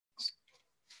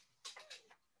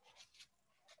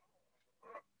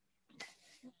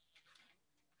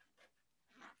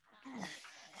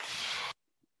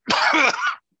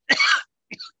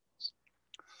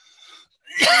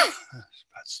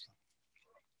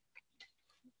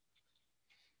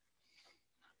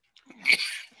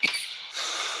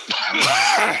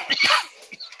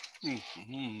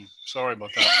Sorry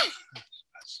about that.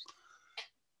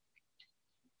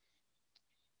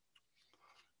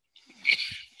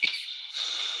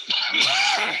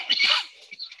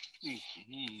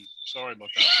 Sorry about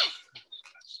that.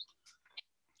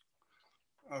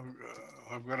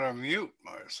 I'm going to mute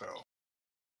myself.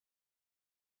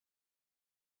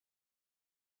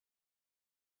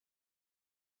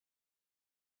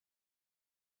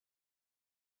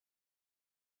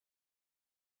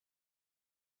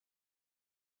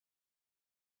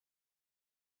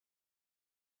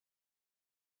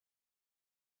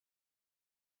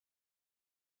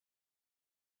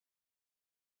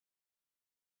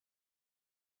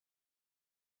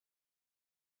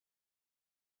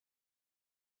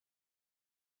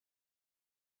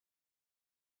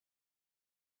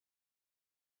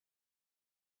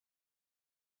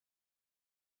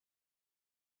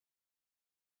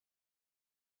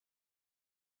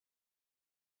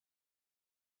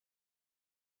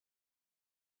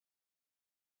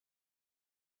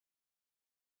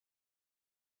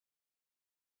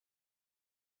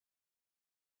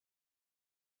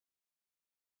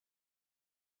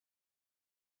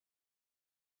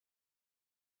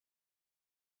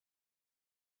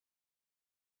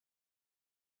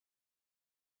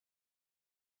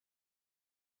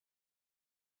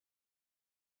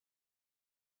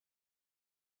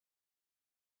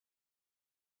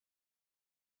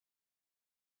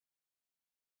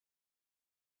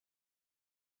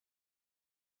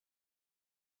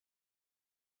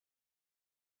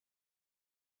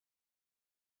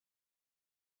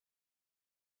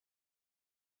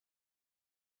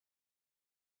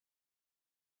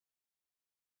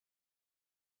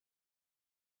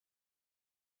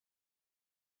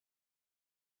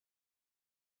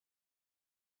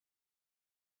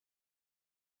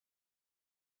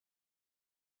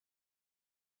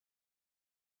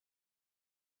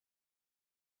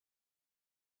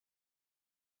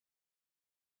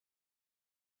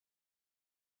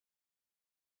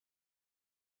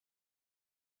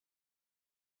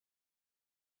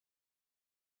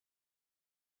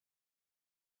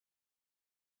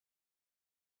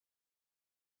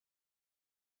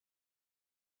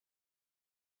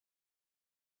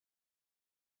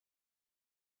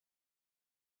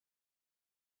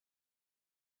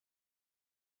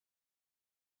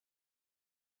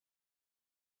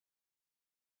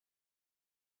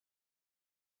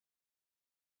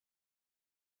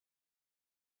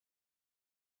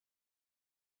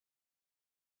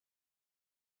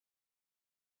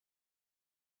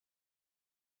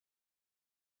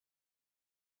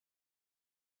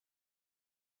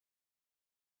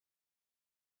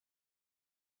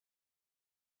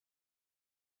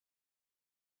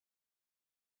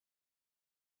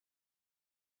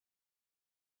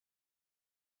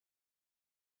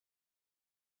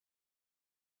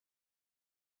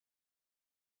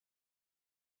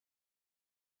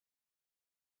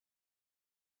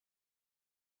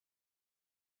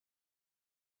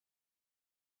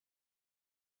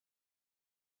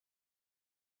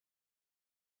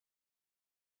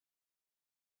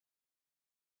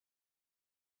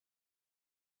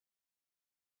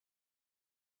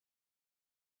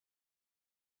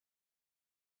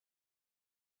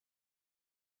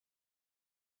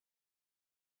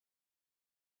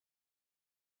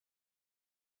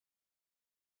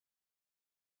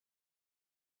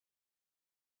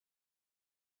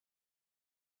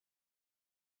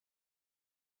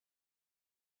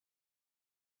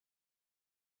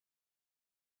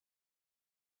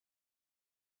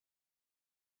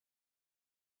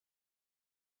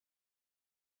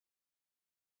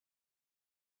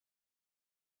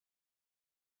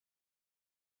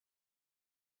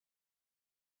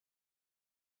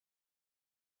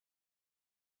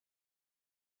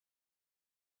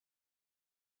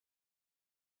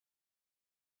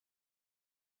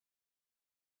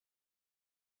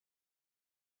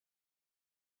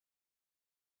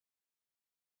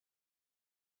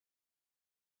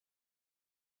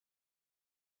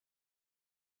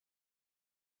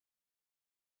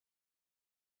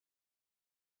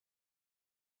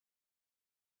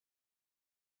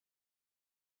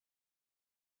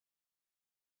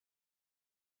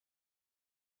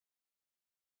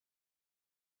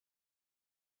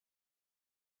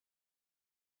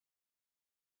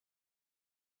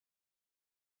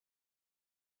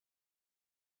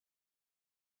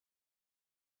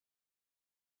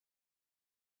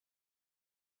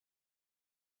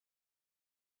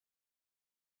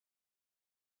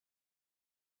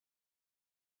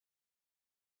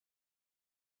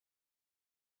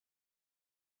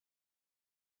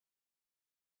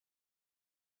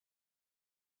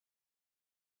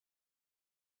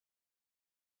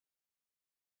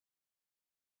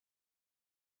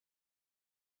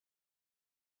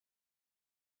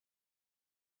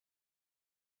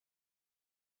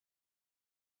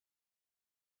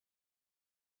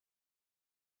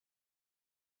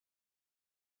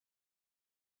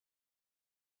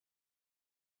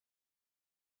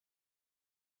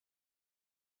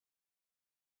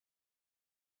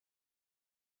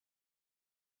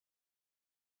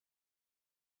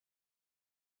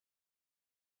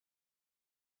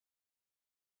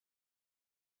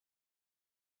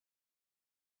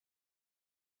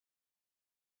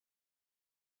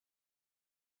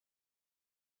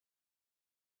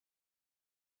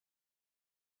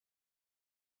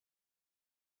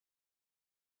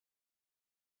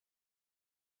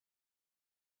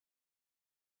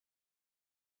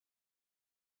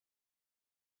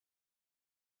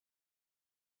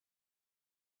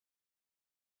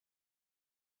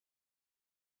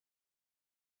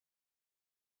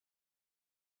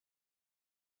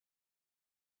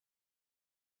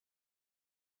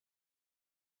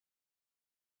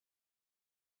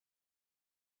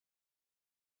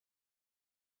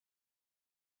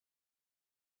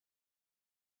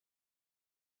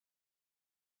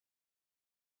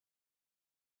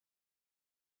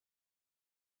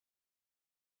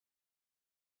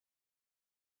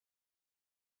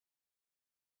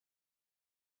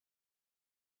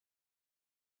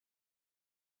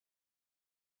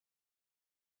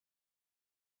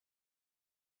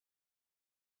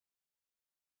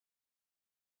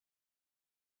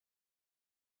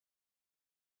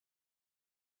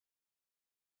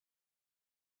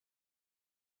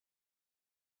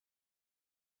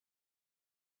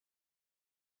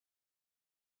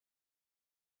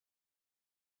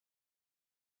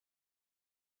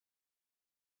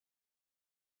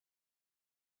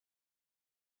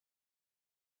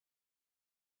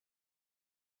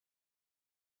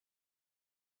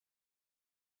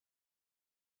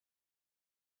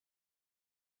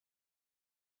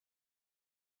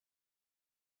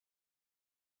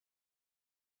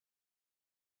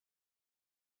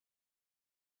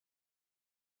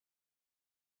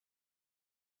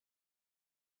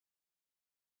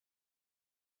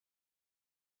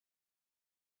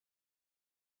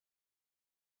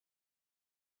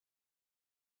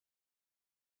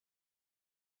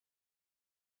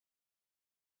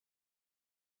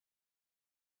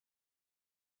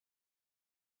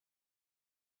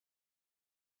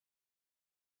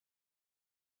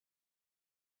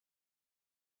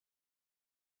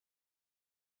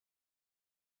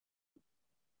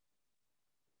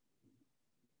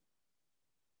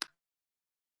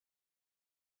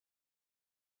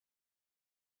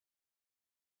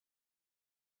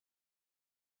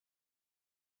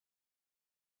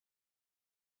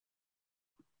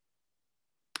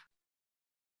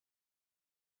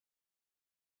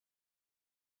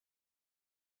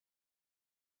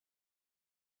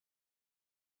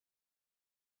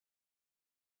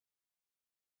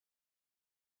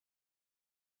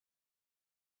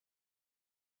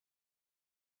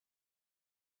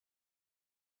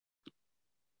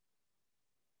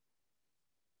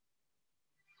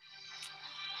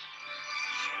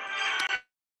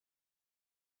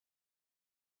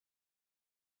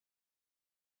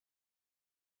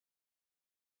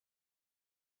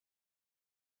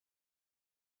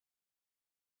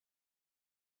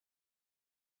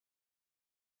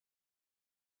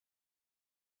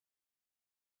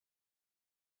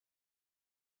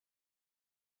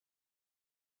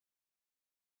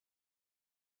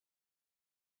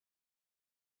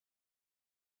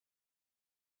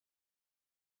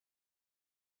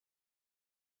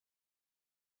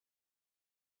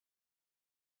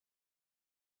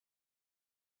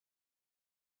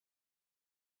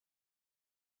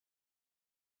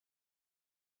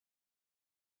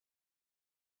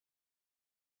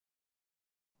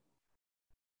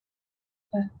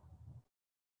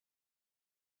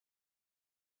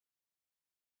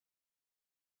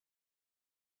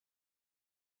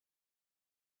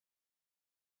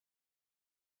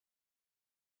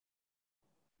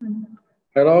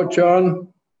 Hello, John.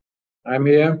 I'm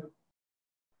here.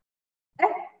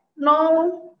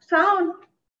 No sound.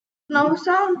 No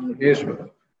sound. Yes,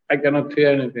 I cannot hear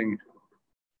anything.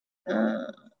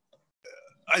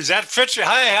 Is that Fitri?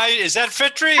 Hi, is that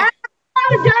Fitri? Oh,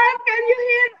 John, can you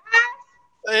hear us?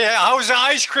 Yeah, how's the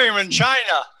ice cream in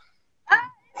China?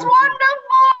 It's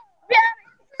wonderful. We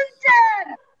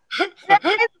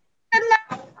are in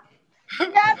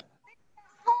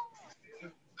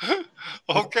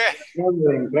Okay.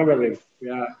 Traveling.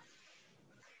 Yeah.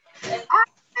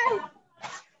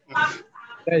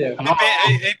 Yeah.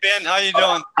 Hey, Ben, how you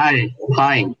doing? Hi,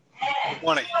 fine. Good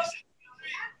morning.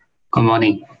 Good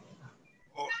morning.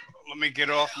 Oh, let me get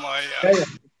off my.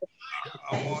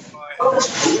 I'm on my.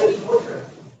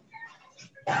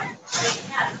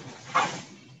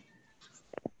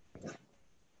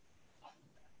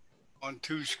 On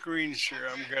two screens here,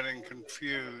 I'm getting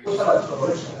confused.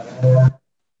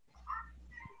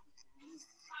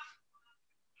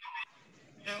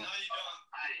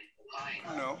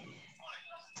 No.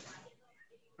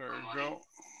 There we go.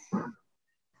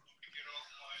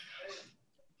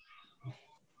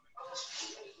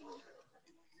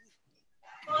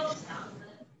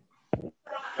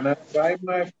 Can I try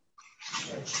my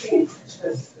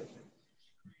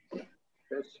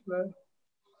Spetzler?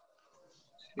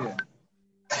 Here.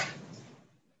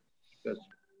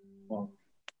 Spetzler.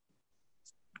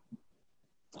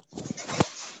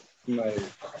 My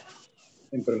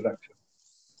introduction.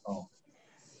 Oh.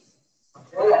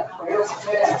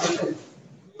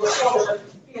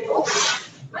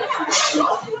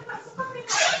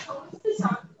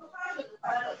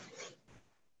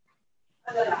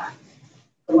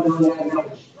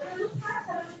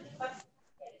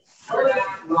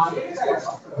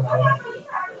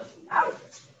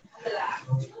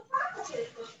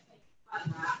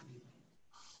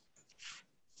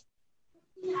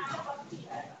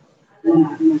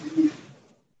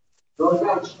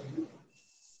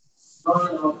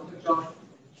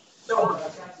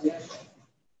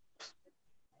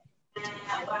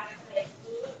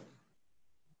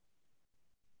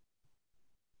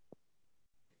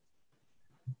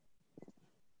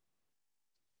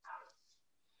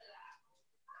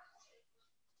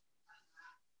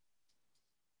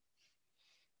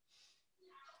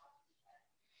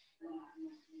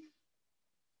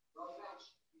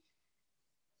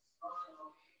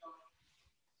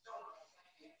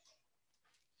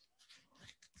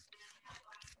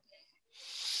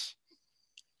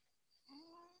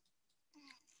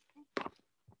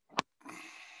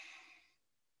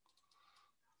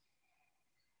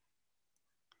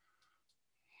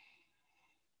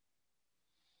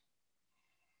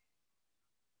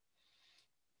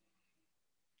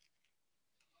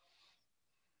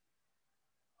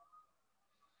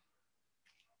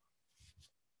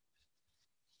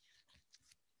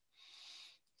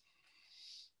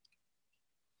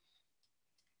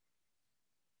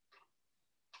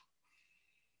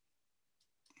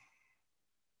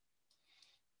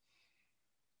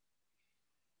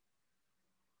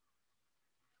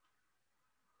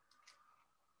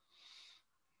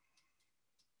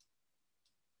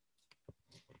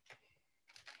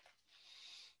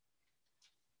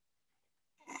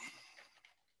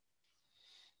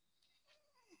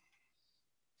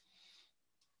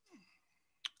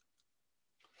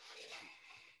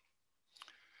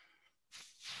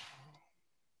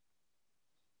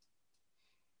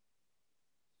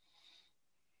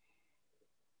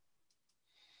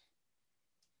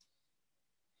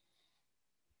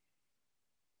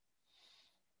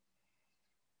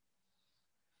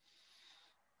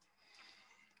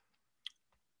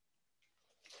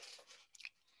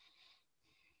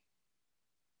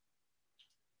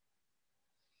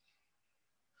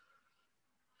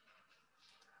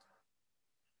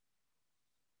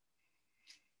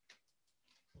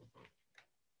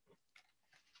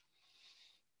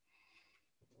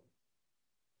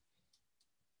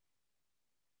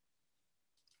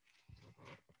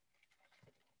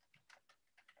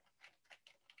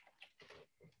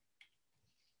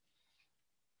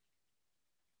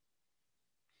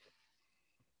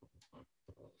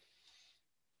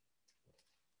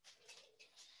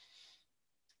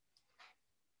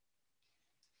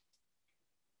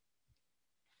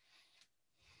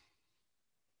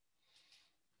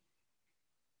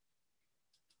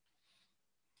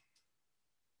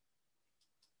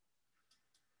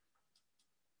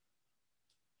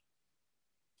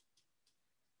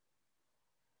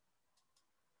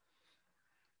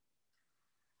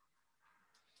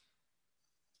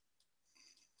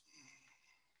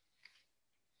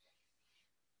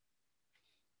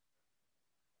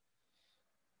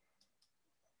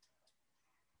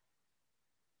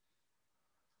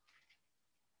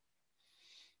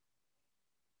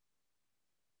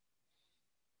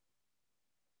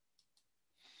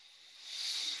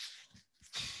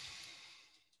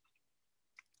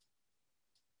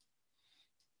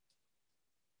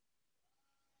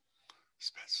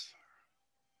 Spetzler.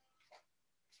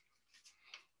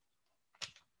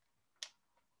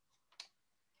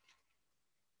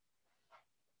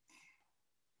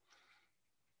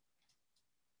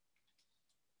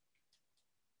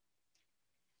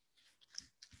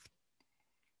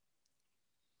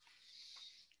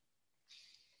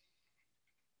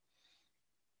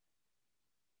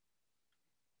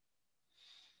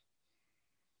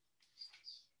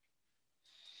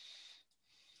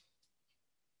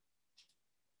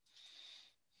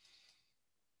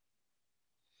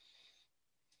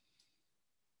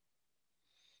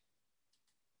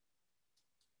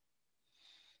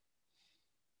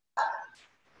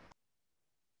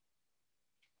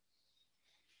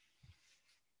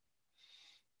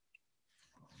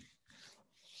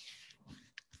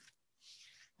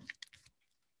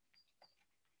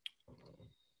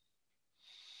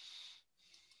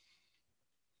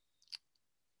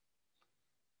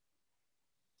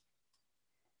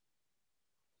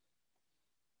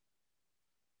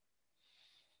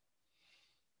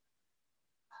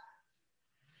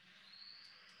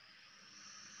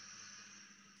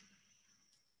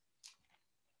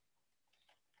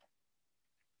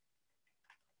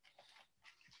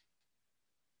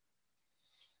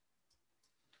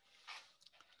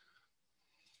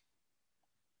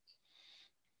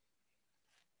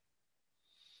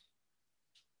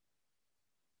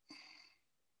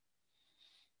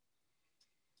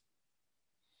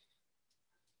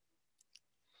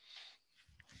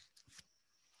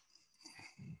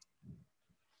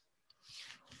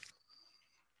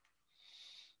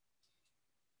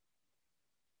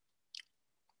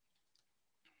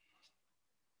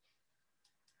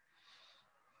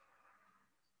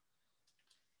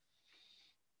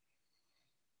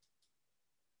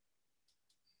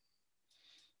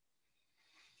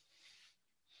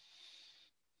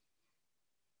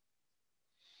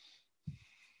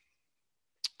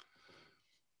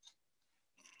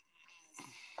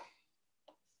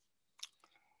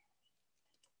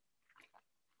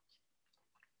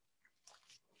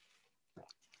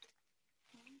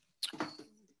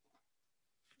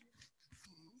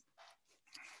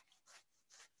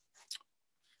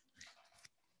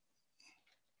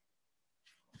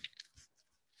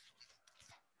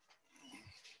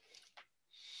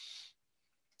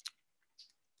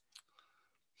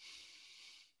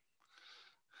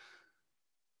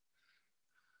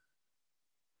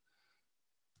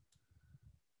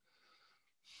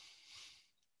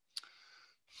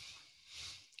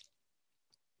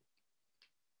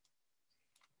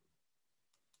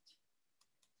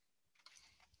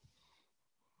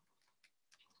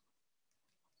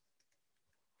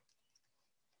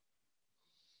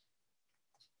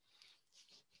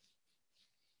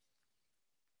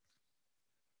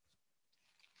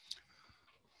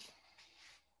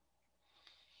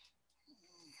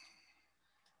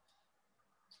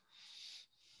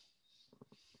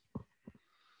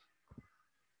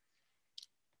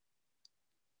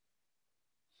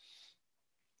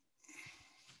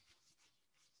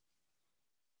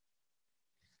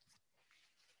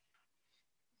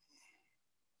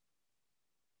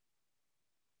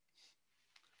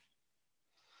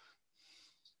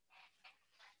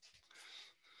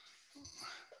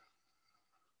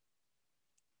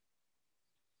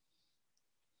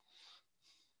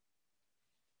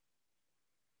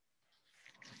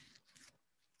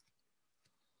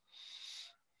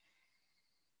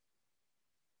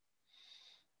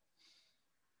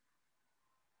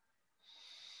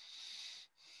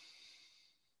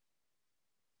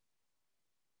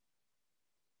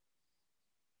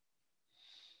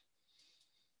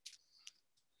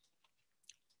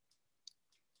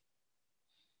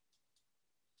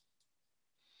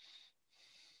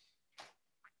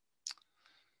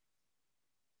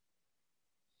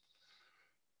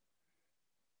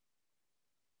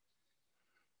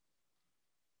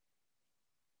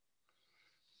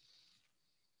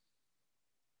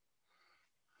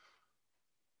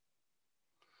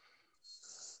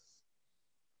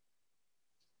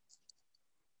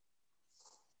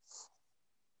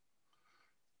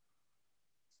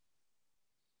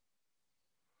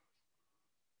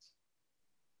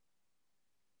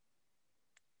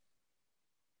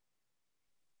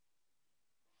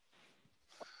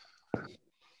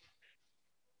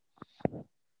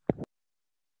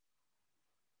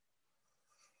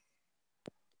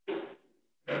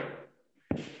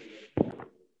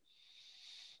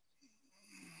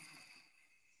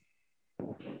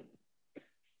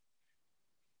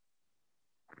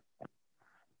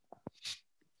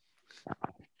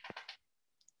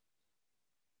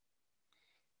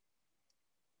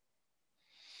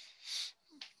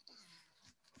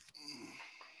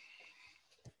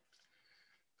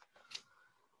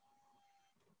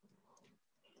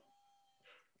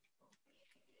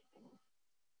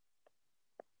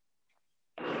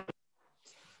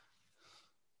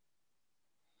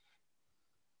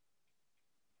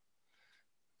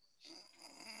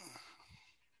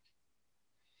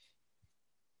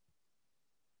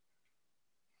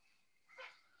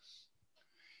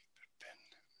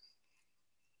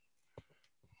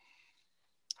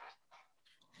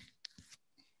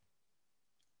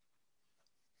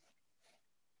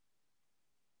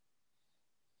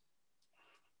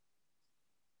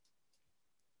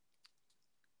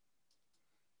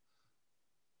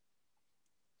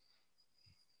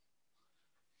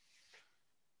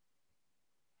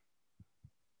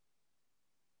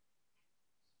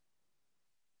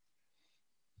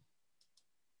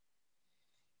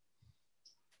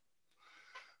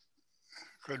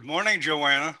 Good morning,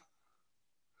 Joanna.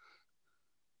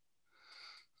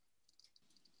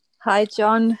 Hi,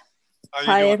 John. How you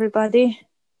Hi, doing? everybody.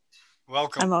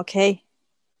 Welcome. I'm okay.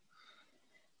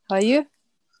 How are you?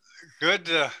 Good.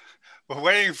 We're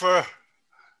waiting for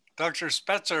Dr.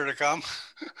 Spetzler to come.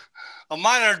 A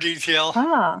minor detail.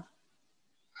 Ah,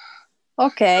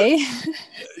 okay.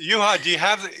 Juha, do you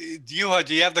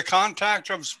have the contact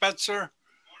of Spetzler?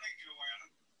 Morning, Joanna.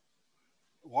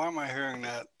 Why am I hearing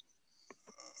that?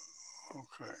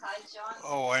 Okay. Hi, John.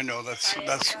 Oh, I know. That's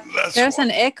There's why.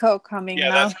 an echo coming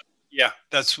now.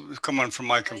 That's coming from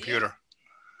my computer.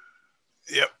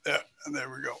 Yep. Yeah, and there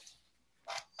we go.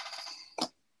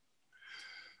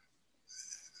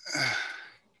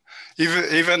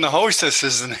 Even the hostess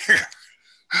isn't here.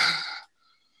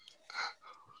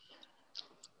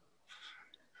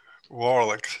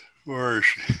 Warlick, where is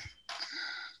she?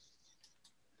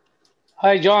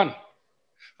 Hi, John.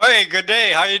 Hey, good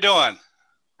day. How you doing?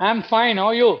 I'm fine. How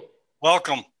are you?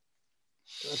 Welcome.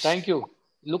 Thank you.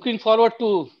 Looking forward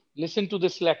to listen to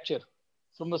this lecture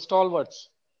from the stalwarts.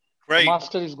 Great. The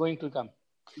master is going to come.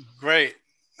 Great.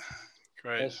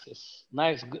 Yes.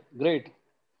 Nice. Great.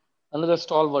 Another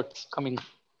stalwart coming.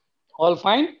 All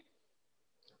fine?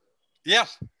 Yeah.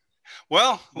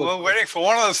 Well, we're waiting for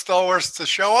one of the stalwarts to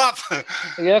show up.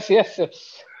 Yes. Is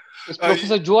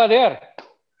Professor Juha there?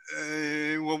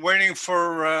 We're waiting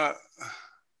for,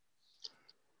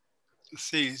 let's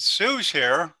see, Sue's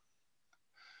here.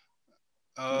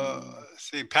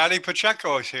 See, Patty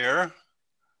Pacheco is here.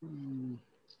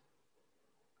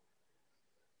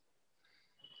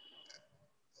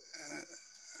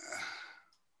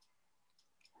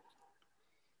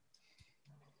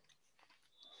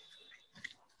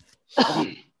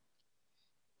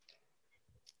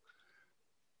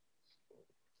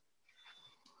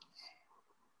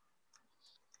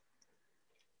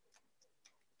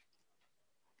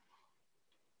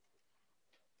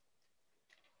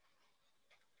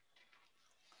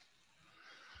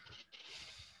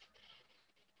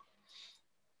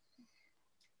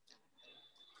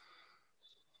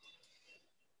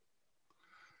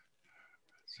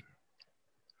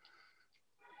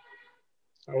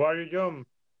 How are you, John?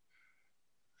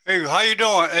 Hey, how you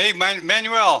doing? Hey,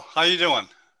 Manuel, how you doing?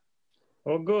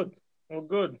 All good. All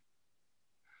good.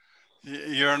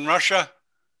 You're in Russia?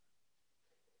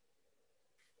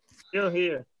 Still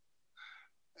here.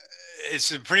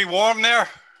 It's pretty warm there?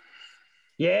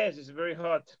 Yes, it's very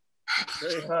hot.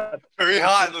 Very hot. Very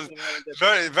hot.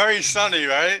 Very sunny,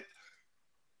 right?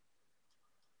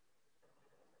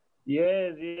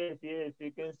 Yes.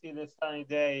 You can see the sunny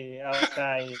day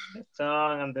outside, the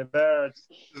sun and the birds.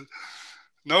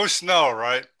 No snow,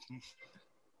 right?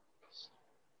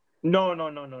 No.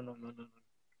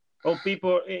 Oh,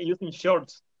 people using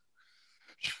shorts.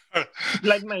 It's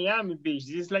like Miami Beach.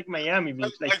 This is like Miami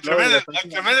Beach, like Florida. Like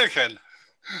Dominican.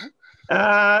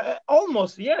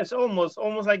 Almost, yes, almost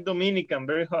like Dominican.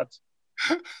 Very hot.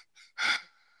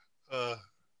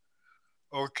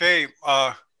 Okay.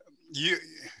 You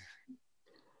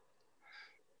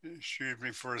excuse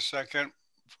me for a second.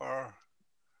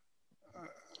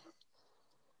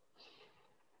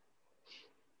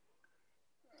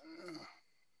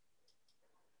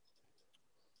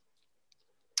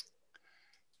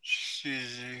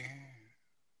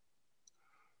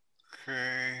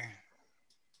 Okay.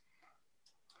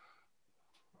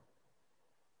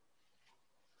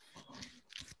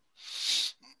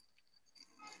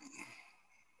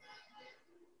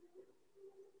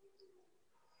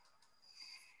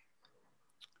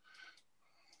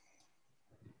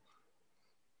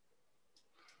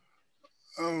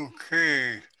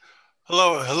 Okay.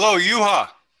 Hello, Juha.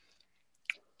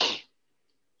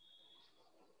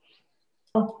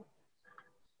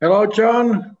 Hello,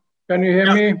 John. Can you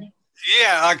hear me?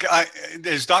 Yeah.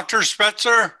 Is Dr.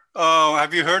 Spetzler?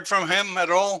 Have you heard from him at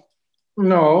all?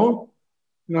 No.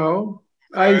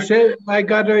 I said I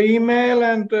got an email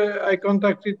and I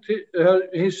contacted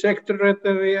his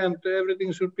secretary and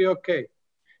everything should be okay.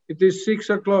 It is 6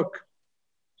 o'clock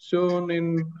soon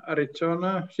in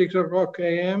Arizona, 6 o'clock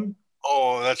a.m.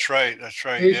 Oh, that's right.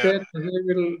 He said he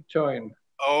will join.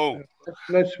 Oh.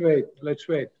 Let's wait.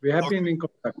 We have been in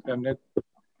contact. And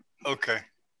okay.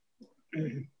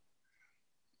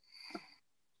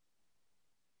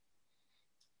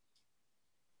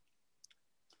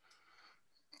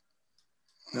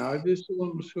 Now it is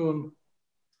soon.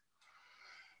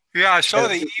 Yeah, I saw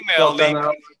the email.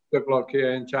 6 o'clock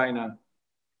here in China.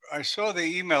 I saw the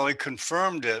email. He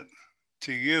confirmed it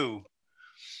to you.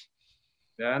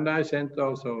 And I sent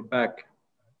also back.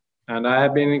 And I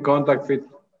have been in contact with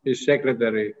his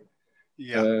secretary.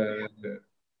 Yeah.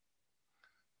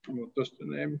 what was the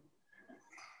name?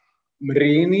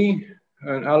 Mrini,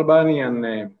 an Albanian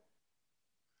name.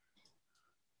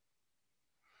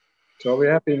 So we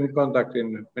have been in contact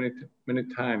in many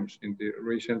times in the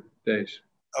recent days.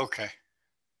 Okay.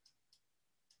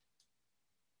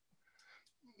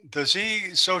 Does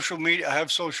he social media?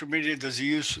 Have social media? Does he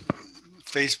use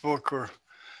Facebook or?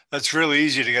 That's really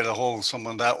easy to get a hold of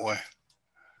someone that way.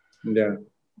 Yeah.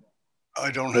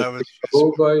 I don't have it.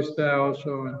 Hugo is there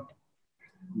also.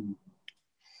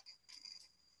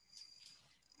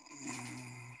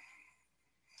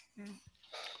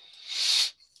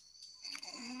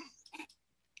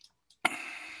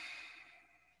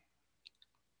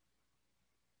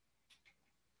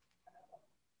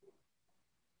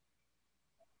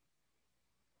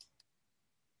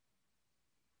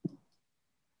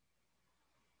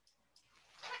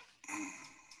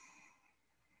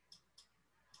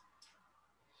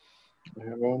 I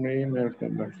have only email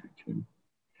contact with him.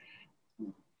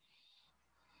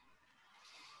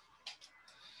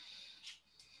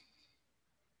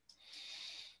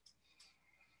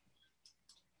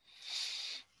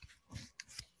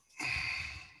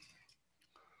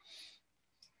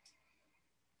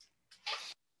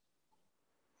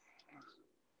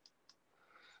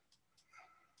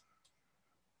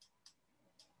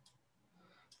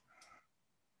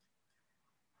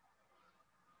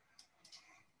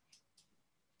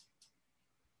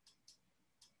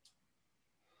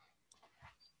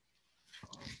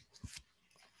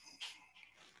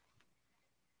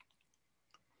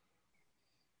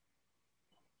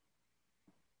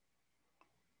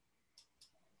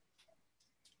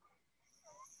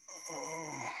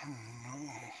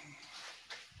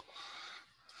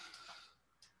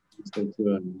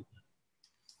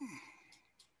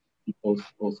 He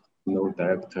also no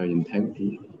director in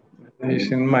Tempe.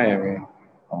 He's in Miami.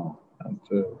 Oh, And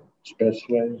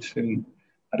Spetzler is in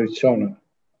Arizona.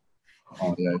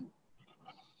 oh yeah.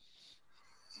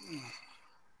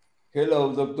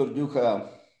 Hello, Dr. Juha.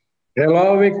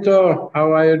 Hello, Victor.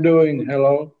 How are you doing?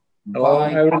 Hello. Hello.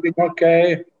 Fine. Everything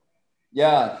okay?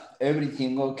 Yeah,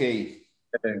 everything okay.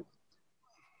 Okay.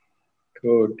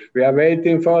 Good. We are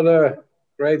waiting for the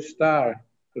great star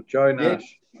to join Yes.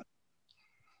 us.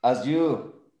 As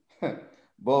you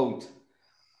both,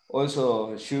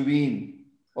 also Shubin,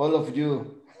 all of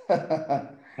you.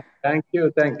 Thank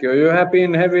you. Thank you. You have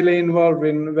been heavily involved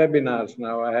in webinars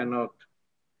now. I have not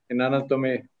in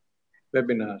anatomy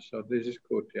webinars. So this is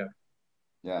good.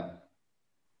 Yeah.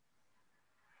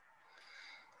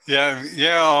 Yeah.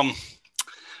 Yeah.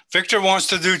 Victor wants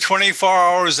to do 24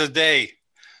 hours a day.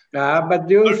 Yeah, but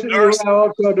you are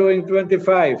also doing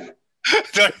 25.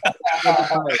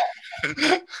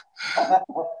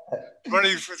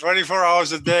 24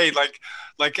 hours a day,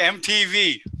 like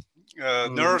MTV,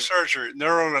 neurosurgery,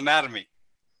 neuroanatomy.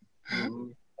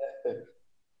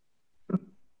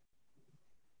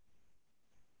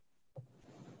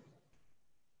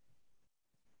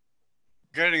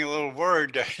 Getting a little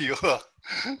worried that you.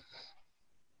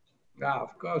 Yeah,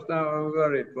 of course. Now I'm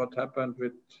worried what happened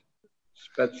with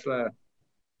Spetzler.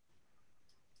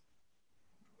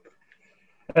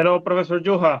 Hello, Professor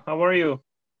Juha. How are you?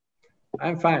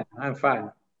 I'm fine. I'm fine.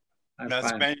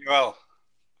 That's Manuel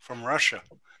from Russia.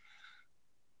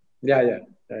 Yeah.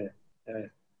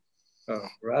 So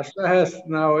Russia has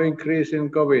now increased in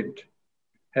COVID,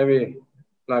 heavy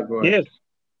likewise. Yes,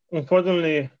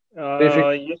 unfortunately,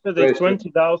 yesterday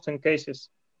 20,000 cases,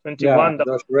 21,000. Yeah,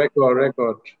 that's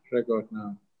record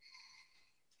now.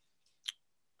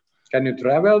 Can you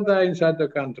travel there inside the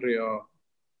country or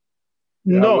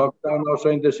no? Lockdown also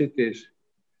in the cities.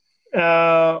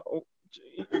 There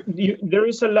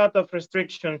is a lot of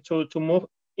restriction to move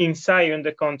inside in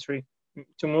the country.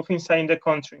 To move inside in the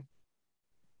country.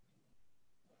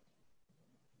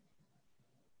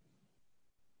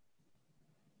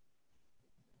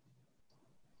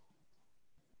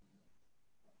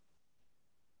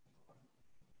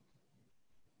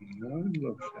 No, it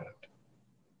looks that.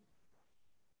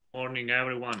 Morning,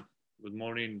 everyone. Good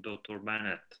morning, Dr.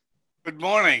 Bennett. Good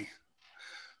morning.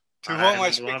 To whom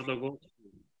I speak?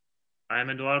 I'm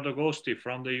Eduardo Gosti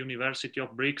from the University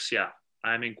of Brixia.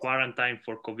 I'm in quarantine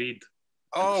for COVID.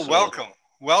 Oh, so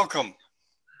welcome.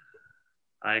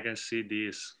 I can see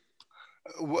this.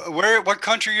 What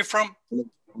country are you from?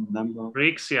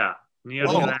 Brixia, near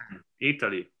Milan,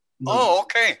 Italy. Oh,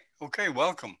 okay,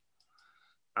 welcome.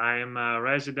 I'm a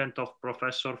resident of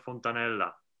Professor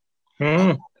Fontanella.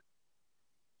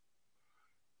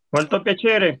 Molto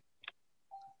piacere.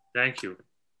 Thank you.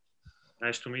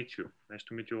 Nice to meet you. Nice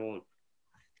to meet you all.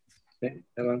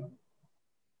 Hello.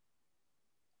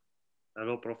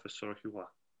 Hello, Professor Juha.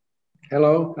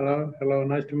 Hello, hello, hello.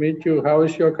 Nice to meet you. How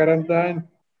is your quarantine?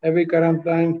 Heavy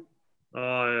quarantine?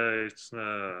 Oh, it's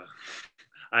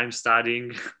I'm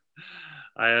studying.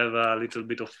 I have a little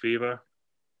bit of fever,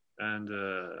 and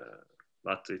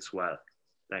but it's well.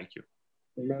 Thank you.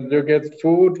 Do you get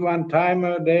food one time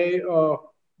a day, or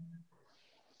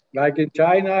like in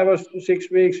China? I was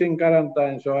 6 weeks in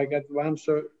quarantine, so I get once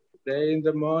a day in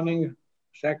the morning,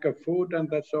 sack of food, and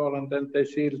that's all, and then they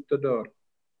seal the door.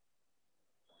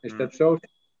 Is that so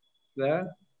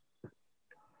there?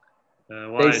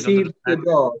 They sealed the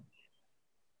door.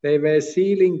 They were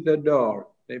sealing the door.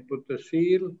 They put the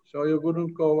seal so you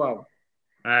couldn't go out.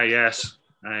 Yes,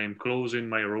 I'm closing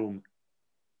my room.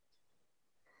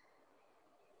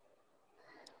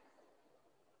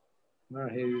 No,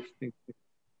 he is thinking.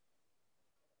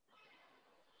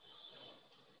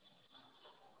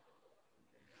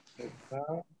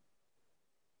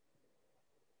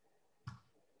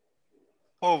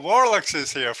 Oh, Warlix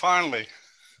is here finally.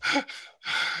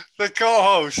 The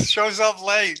co-host shows up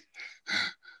late.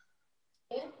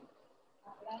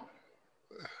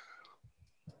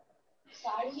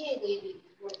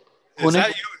 Is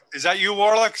that you,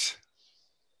 Warlix?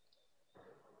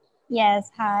 Yes,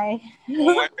 hi.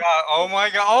 Oh my god! Oh my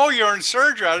god! Oh, you're in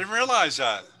surgery. I didn't realize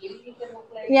that.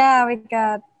 Yeah, we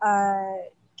got a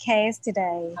case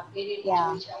today.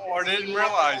 Yeah. Oh, I didn't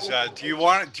realize that. Do you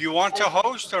want to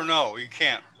host or no? You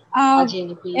can't.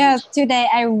 Yes, today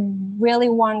I really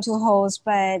want to host,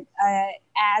 but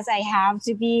as I have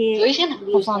to be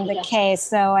perform the case,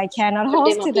 so I cannot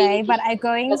host today. But I'm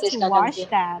going to watch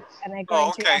that, and I'm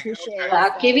going to appreciate it.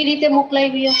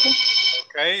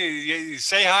 Okay, you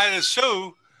say hi to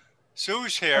Sue.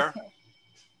 Sue's here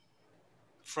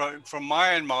from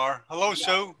Myanmar. Hello,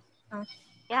 Sue.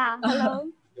 Yeah, hello.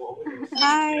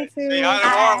 Hi, Sue. Say hi to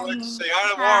Warlix. Say hi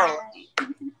to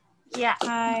Warlix. Yeah.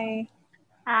 Hi.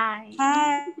 Hi.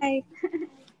 Hi.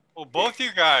 Well, both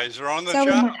you guys are on the So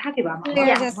job.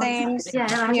 we're the same.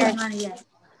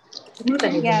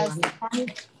 Yes.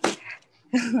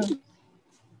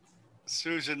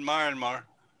 Sue's in Myanmar.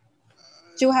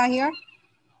 Juha here?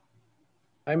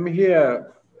 I'm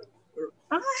here.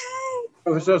 Oh, hi.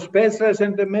 Professor Spetzler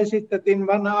sent a message that in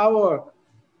 1 hour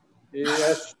he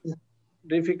has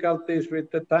difficulties with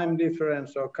the time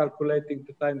difference or calculating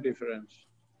the time difference.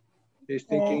 He's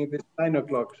thinking it is 9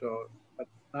 o'clock, so but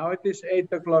now it is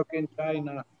 8 o'clock in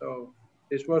China. So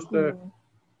this was the.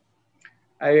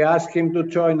 I asked him to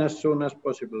join as soon as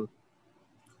possible.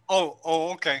 Oh,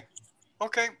 okay.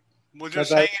 Okay. We'll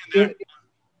just hang in there.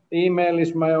 Email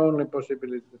is my only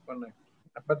possibility to connect.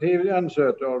 But he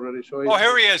answered already. So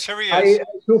here he is. Here he is. I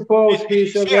suppose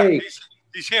he's awake.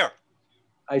 He's here.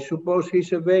 I suppose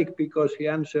he's awake because he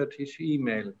answered his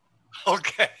email.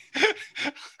 Okay.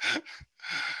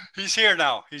 He's here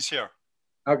now. He's here.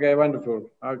 Okay, wonderful.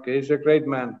 Okay, he's a great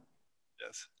man.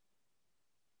 Yes.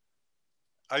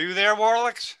 Are you there,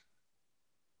 Warlix?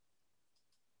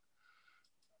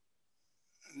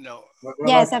 No.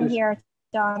 Yes, I'm here,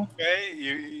 John. Okay,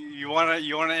 you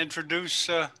wanna introduce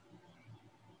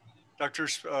Dr.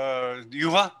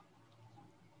 Juha?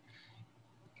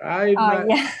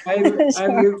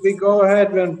 We go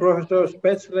ahead when Professor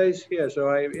Spetzler is here. So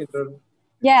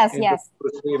Yes. Okay,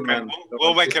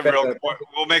 we'll make it real.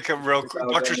 We'll make it real quick.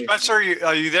 Dr. Spetzler,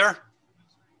 are you there?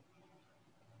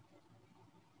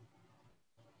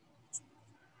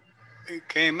 He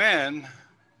came in.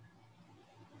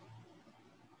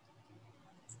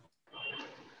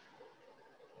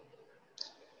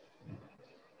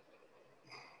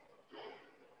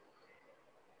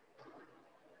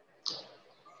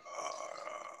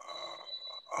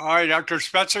 All right, Dr.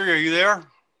 Spetzler, are you there?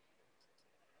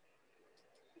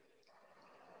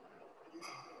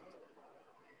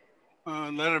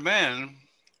 Let him in.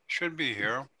 Should be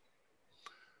here.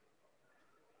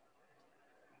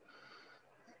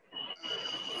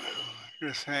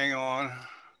 Just hang on.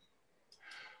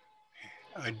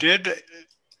 I did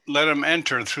let him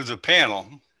enter through the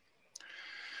panel.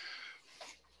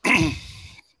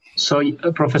 So,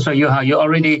 Professor Juha, you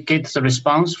already get the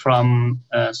response from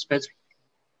Spetzler?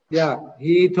 Yeah,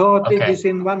 he thought it is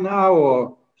in 1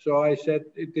 hour. So I said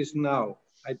it is now.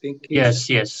 I think yes.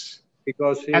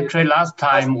 Because he actually last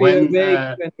time when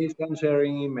he's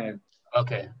answering email.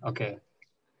 Okay.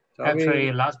 So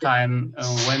actually, last time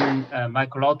when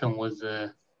Michael Lawton was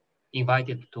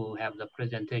invited to have the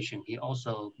presentation, he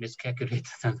also miscalculated.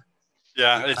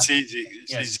 Yeah, it's easy.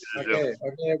 It's easy to do.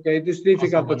 Okay. It is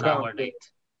difficult to count.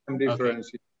 Difference.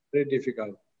 It's very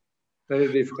difficult.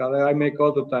 Very difficult. I make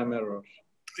all the time errors.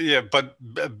 Yeah, but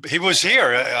he was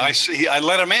here. I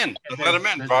let him in.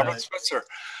 Robert Spetzler.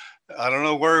 I don't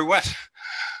know where he went.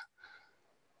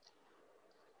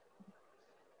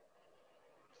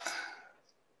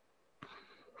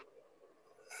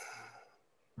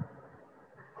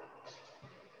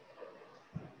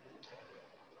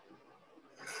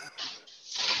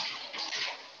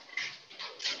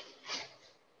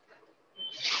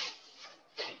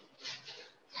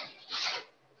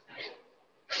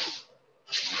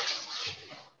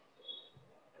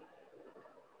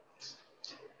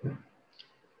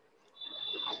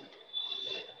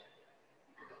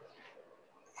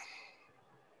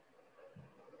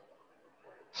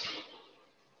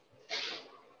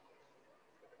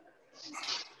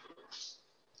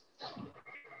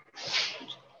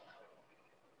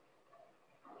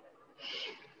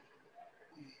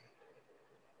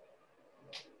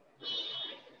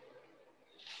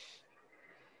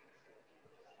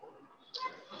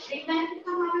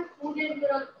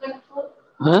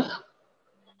 Huh?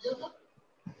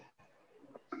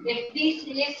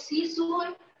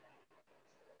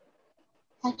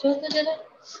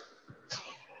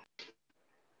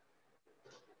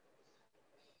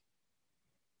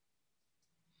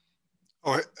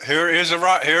 Oh,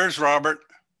 here's Robert.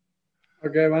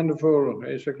 Okay, wonderful.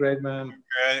 He's a great man.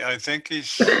 Okay, I think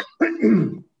he's.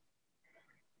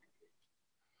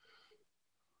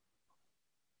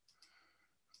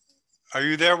 Are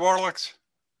you there, Warlocks?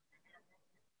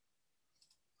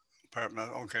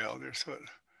 Okay, I'll just do it.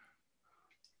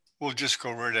 We'll just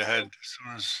go right ahead as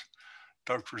soon as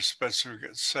Dr. Spetzler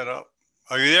gets set up.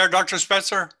 Are you there, Dr.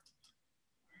 Spetzler?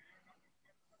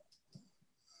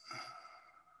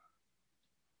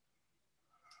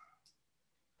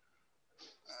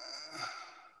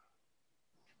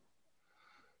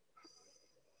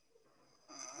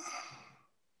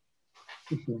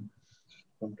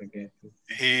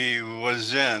 He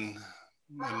was in.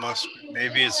 It must.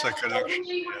 Maybe it's a connection.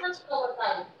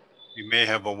 You may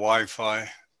have a Wi-Fi.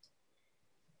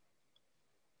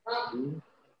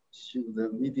 Shoot the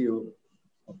video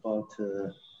about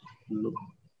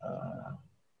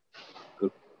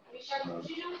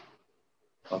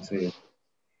I'll say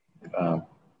well,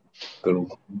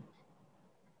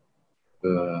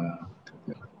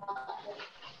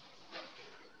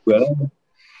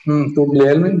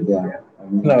 yeah.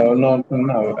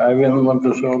 No. I will want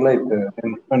to show later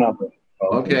in another.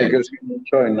 Okay. Because you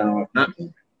join now.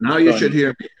 Now you should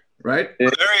hear me, right? There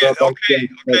he is. Okay,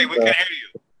 we can hear you.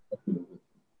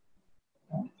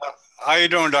 How you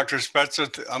doing, Dr.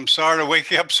 Spetzler? I'm sorry to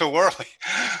wake you up so early.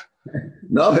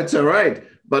 No, it's all right.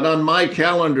 But on my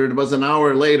calendar, it was an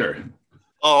hour later.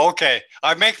 Oh, okay.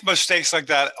 I make mistakes like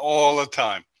that all the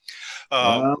time.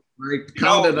 I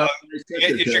counted up.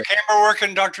 Is your camera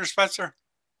working, Dr. Spetzler?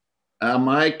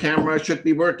 My camera should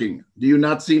be working. Do you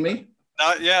not see me?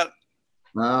 Not yet.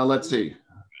 Let's see.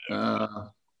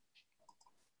 Here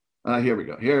we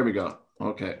go. Here we go.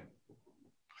 Okay.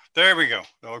 There we go.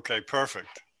 Okay,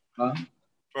 perfect.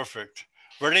 Perfect.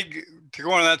 Ready to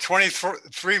go on that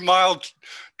 23-mile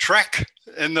trek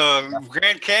in the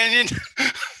Grand Canyon?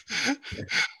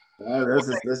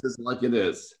 This is like it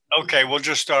is. Okay, we'll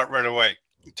just start right away.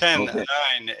 10, Okay.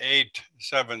 9, 8,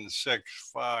 7,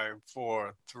 6, 5,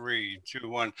 4, 3, 2,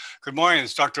 1. Good morning.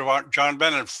 It's Dr. John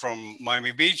Bennett from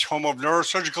Miami Beach, home of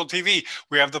Neurosurgical TV.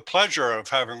 We have the pleasure of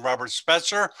having Robert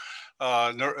Spetzler,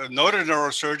 noted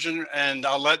neurosurgeon, and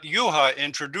I'll let Juha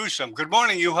introduce him. Good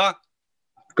morning, Juha.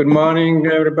 Good morning,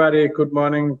 everybody. Good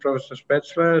morning, Professor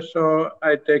Spetzler. So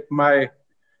I take my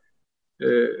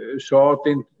short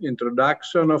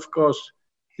introduction. Of course,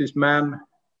 this man,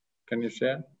 can you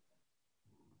share?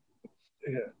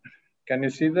 Yeah. Can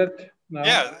you see that now?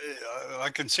 Yeah, I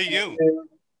can see you.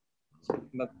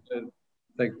 Not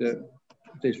like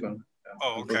this one.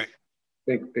 Oh, okay.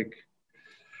 Big.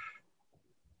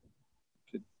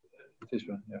 This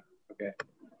one, yeah. Okay.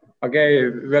 Okay,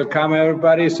 welcome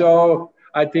everybody. So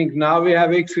I think now we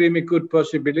have extremely good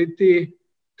possibility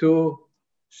to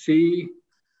see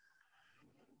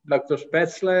Dr.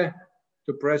 Spetzler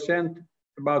to present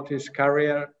about his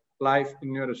career life in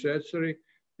neurosurgery.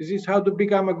 This is how to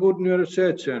become a good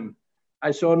neurosurgeon.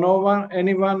 I saw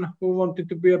anyone who wanted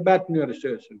to be a bad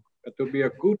neurosurgeon, but to be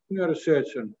a good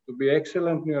neurosurgeon, to be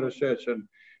excellent neurosurgeon,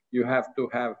 you have to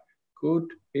have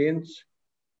good hints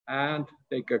and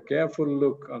take a careful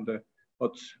look on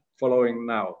what's following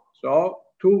now. So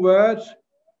 2 words,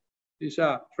 these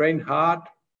are trained hard.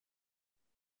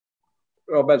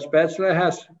 Robert Spetzler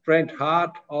has trained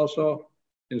hard also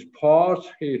in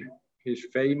sports. He's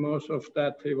famous of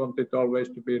that. He wanted always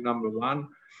to be #1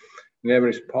 in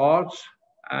every sports,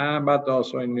 but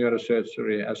also in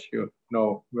neurosurgery, as you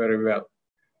know very well.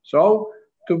 So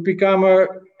to become an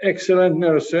excellent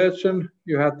neurosurgeon,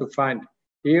 you have to find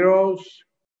heroes,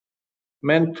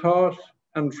 mentors,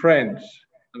 and friends.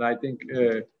 And I think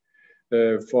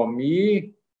for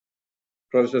me,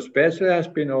 Professor Spetzler has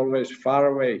been always far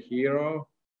away hero,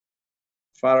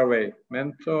 far away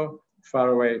mentor, far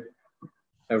away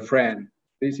a friend.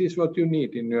 This is what you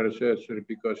need in neurosurgery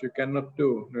because you cannot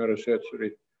do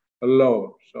neurosurgery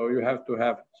alone. So you have to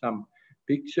have some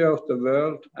picture of the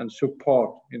world and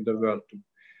support in the world to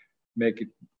make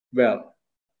it well.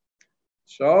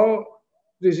 So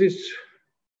this is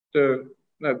the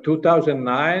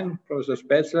 2009, Professor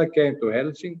Spetzler came to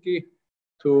Helsinki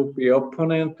to be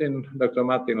opponent in Dr.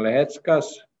 Martin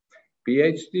Lehecka's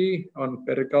PhD on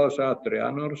pericallus artery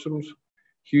aneurysms,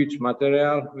 huge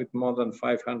material with more than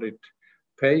 500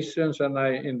 patients. And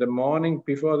in the morning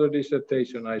before the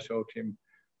dissertation, I showed him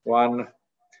one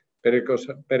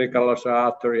pericallus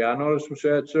artery aneurysm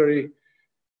surgery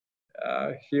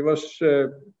he was,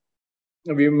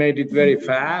 we made it very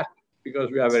fast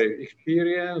because we are very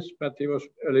experienced, but he was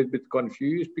a little bit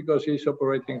confused because he's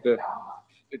operating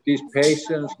these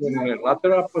patients in a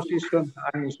lateral position,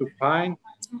 I'm in supine,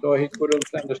 so he couldn't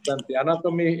understand the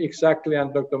anatomy exactly,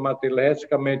 and Dr. Matti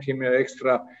Lehecka made him an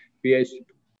extra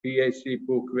PhD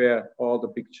book where all the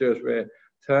pictures were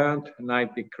turned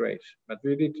 90 degrees. But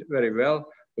we did very well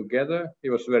together. He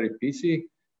was very busy,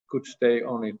 could stay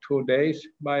only 2 days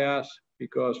by us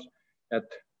because at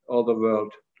all the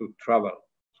world to travel.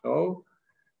 So,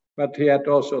 but he had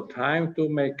also time to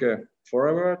make a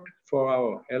foreword for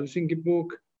our Helsinki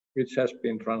book, which has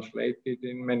been translated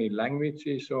in many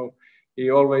languages. So he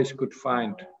always could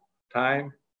find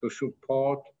time to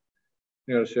support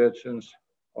neurosurgeons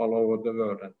all over the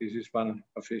world. And this is one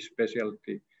of his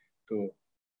specialty, to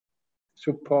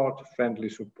support, friendly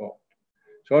support.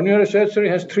 So neurosurgery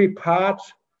has 3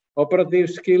 parts: operative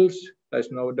skills.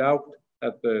 There's no doubt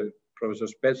that Professor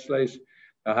Spetzler is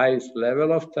the highest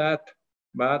level of that,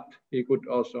 but he could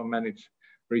also manage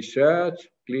research,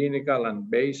 clinical and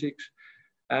basics,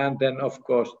 and then of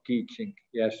course teaching.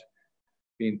 He has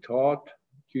been taught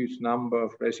huge number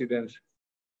of residents,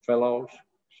 fellows,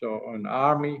 so an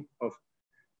army of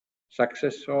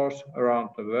successors around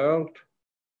the world,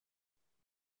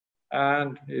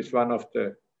 and is one of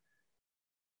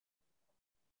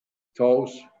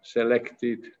those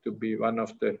selected to be one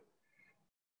of the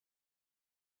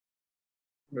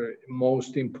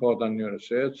most important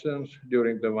neurosurgeons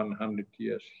during the 100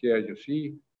 years. Here you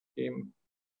see him.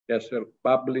 He has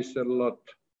published a lot.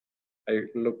 I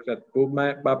looked at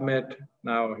PubMed.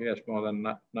 Now he has more than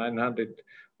 900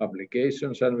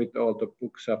 publications, and with all the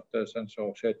book chapters and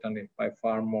so certainly by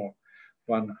far more,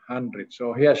 100.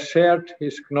 So he has shared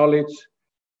his knowledge,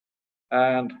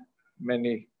 and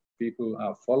many people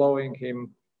are following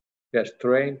him. He has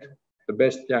trained the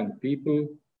best young people,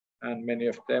 and many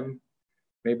of them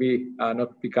maybe are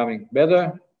not becoming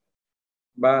better,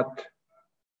 but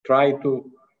try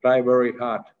very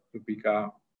hard to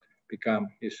become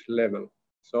his level.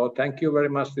 So thank you very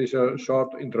much. This is a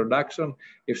short introduction.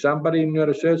 If somebody in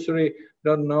neurosurgery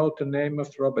don't know the name of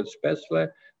Robert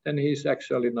Spetzler, then he's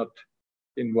actually not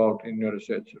involved in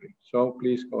neurosurgery. So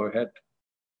please go ahead,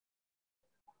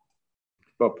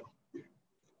 Bob.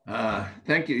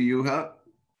 Thank you, Juha.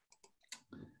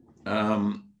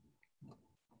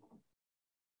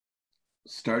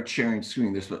 Start sharing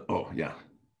screen. This one. Oh, yeah.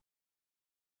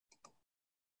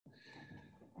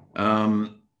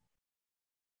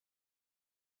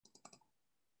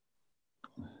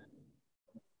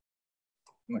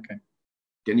 Okay.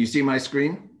 Can you see my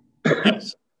screen?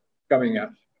 Yes. Coming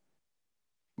up.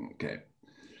 Okay.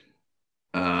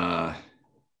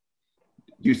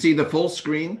 You see the full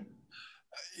screen?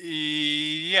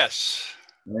 Yes.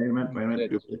 Wait a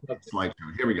minute. Slide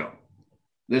through. Here we go.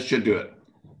 This should do it.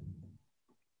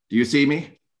 Do you see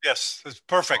me? Yes, it's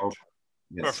perfect. Oh,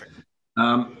 yes. Perfect.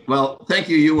 Well, thank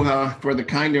you, Juha, for the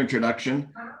kind introduction.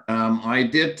 I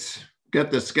did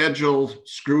get the schedule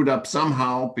screwed up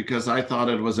somehow because I thought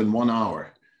it was in 1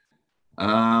 hour.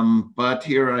 But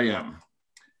here I am.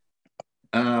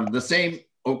 The same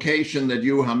occasion that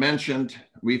Juha mentioned,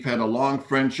 we've had a long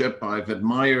friendship. I've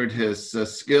admired his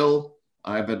skill.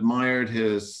 I've admired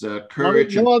his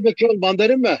courage.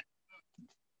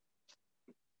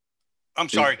 I'm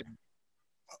sorry.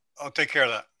 I'll take care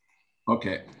of that.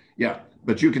 Okay. Yeah,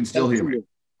 but you can still hear me.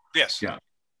 Yes. Yeah.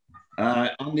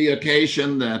 On the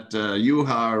occasion that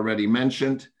Juha already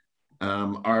mentioned,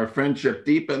 our friendship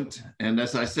deepened. And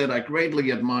as I said, I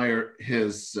greatly admire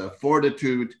his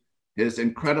fortitude, his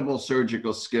incredible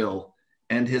surgical skill,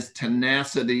 and his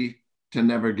tenacity to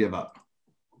never give up.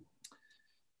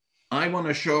 I want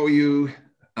to show you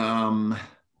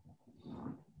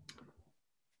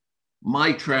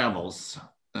my travels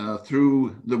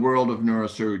through the world of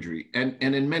neurosurgery. And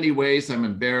in many ways, I'm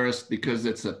embarrassed because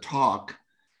it's a talk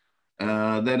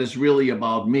that is really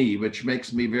about me, which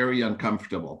makes me very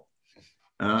uncomfortable.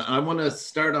 I want to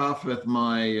start off with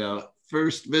my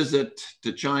first visit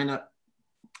to China,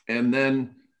 and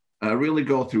then really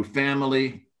go through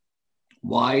family.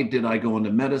 Why did I go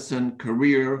into medicine,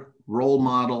 career, role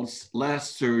models,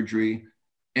 last surgery,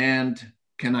 and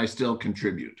can I still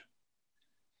contribute?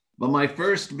 But my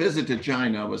first visit to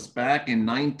China was back in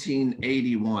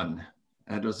 1981.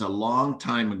 That was a long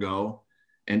time ago,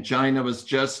 and China was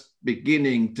just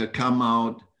beginning to come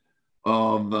out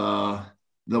of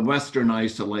the Western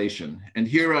isolation. And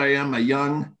here I am, a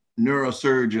young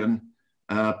neurosurgeon,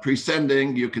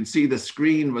 presenting. You can see the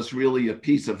screen was really a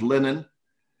piece of linen.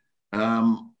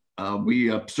 We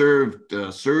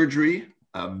observed surgery,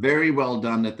 very well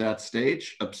done at that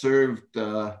stage, observed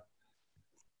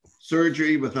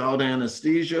surgery without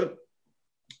anesthesia,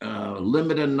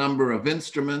 limited number of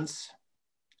instruments.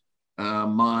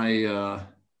 My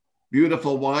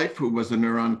beautiful wife, who was a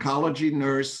neuro-oncology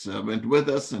nurse, went with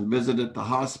us and visited the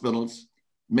hospitals,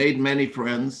 made many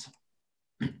friends.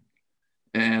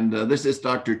 And this is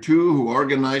Dr. Tu, who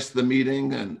organized the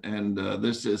meeting, and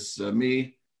this is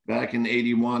me back in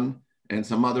 '81, and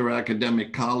some other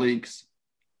academic colleagues.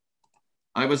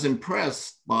 I was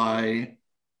impressed by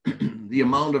the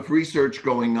amount of research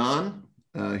going on.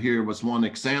 Here was one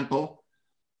example.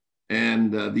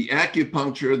 And the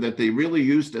acupuncture that they really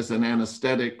used as an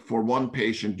anesthetic for one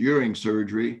patient during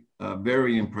surgery,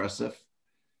 very impressive.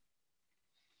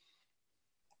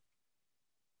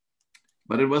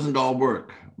 But it wasn't all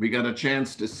work. We got a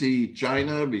chance to see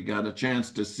China. We got a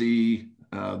chance to see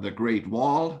the Great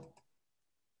Wall.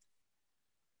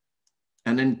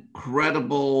 An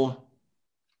incredible,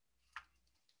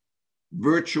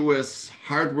 virtuous,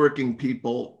 hardworking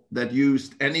people that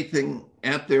used anything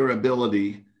at their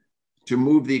ability to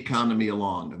move the economy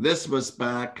along. This was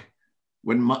back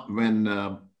when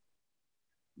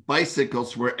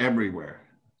bicycles were everywhere.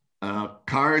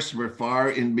 Cars were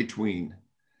far in between.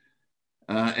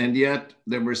 And yet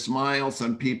there were smiles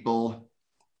on people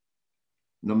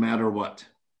no matter what.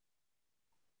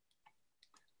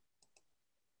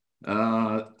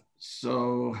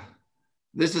 So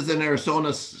this is an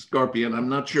Arizona scorpion. I'm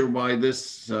not sure why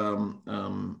this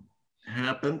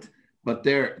happened, but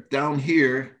there down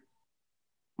here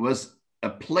was a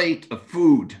plate of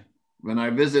food. When I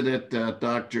visited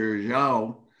Dr.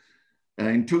 Zhao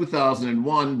in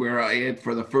 2001, where I ate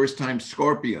for the first time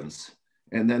scorpions.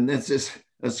 And then this is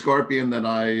a scorpion that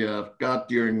I got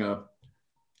during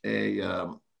a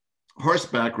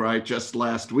horseback ride just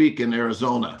last week in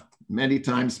Arizona, many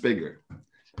times bigger.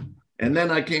 And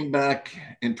then I came back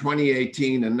in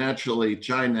 2018, and naturally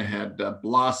China had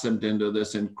blossomed into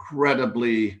this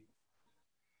incredibly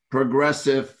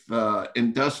progressive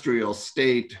industrial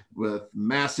state with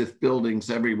massive buildings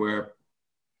everywhere.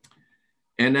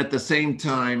 And at the same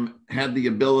time had the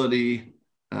ability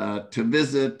to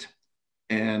visit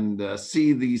and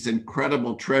see these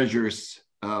incredible treasures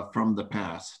from the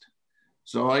past.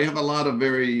 So I have a lot of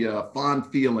very fond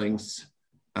feelings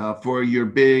for your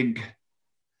big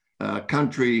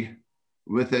country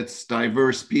with its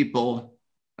diverse people,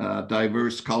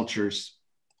 diverse cultures,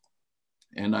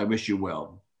 and I wish you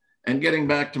well. And getting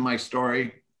back to my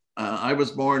story, I was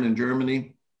born in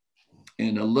Germany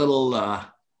in a little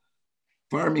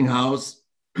farming house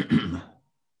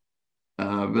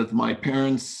with my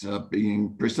parents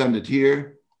being presented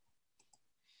here.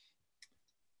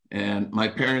 And my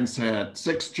parents had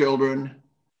 6 children.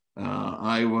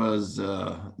 I was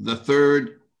the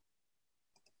third.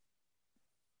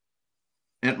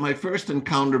 And my first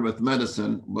encounter with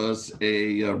medicine was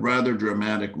a rather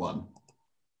dramatic one.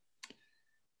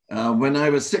 When I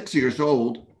was 6 years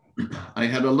old, I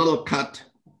had a little cut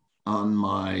on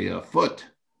my foot,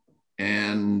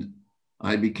 and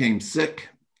I became sick.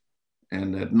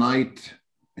 And at night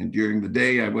and during the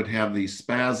day, I would have these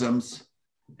spasms.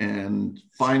 And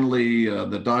finally,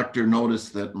 the doctor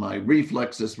noticed that my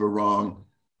reflexes were wrong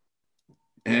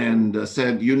and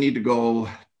said, you need to go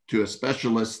to a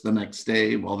specialist the next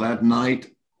day. Well, that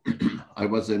night, I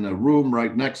was in a room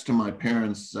right next to my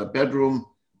parents' bedroom,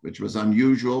 which was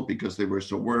unusual because they were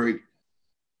so worried.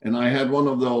 And I had one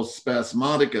of those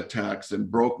spasmodic attacks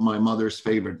and broke my mother's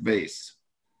favorite vase.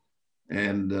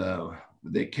 And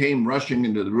they came rushing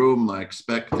into the room. I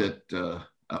expected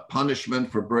a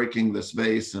punishment for breaking this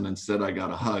vase, and instead I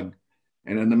got a hug.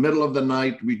 And in the middle of the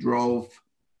night, we drove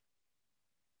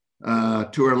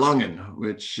to Erlangen,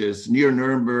 which is near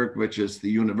Nuremberg, which is the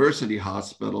university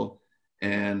hospital.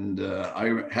 And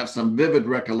I have some vivid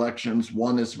recollections.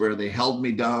 One is where they held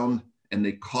me down and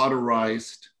they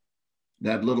cauterized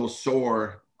that little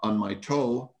sore on my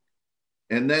toe.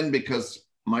 And then because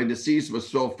my disease was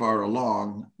so far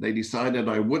along, they decided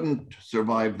I wouldn't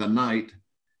survive the night.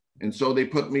 And so they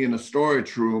put me in a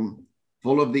storage room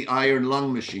full of the iron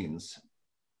lung machines.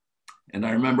 And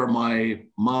I remember my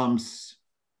mom's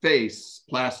face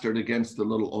plastered against the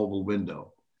little oval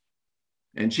window.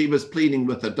 And she was pleading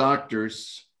with the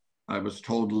doctors, I was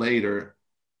told later,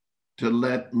 to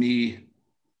let me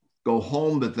go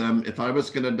home with them. If I was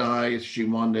going to die, she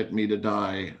wanted me to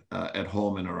die at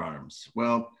home in her arms.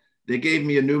 Well, they gave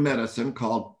me a new medicine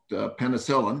called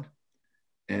penicillin,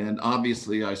 and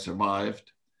obviously I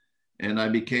survived. And I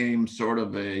became sort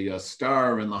of a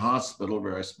star in the hospital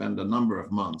where I spent a number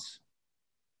of months.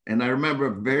 And I remember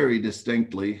very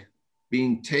distinctly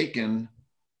being taken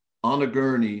on a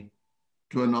gurney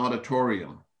to an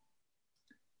auditorium.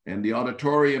 And the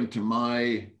auditorium, to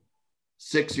my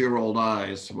 6-year-old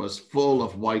eyes was full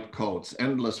of white coats,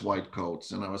 endless white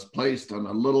coats. And I was placed on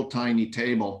a little tiny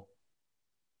table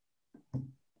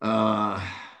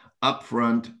up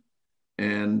front.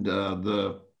 And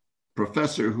the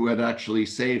professor who had actually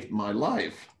saved my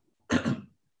life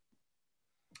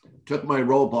took my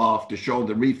robe off to show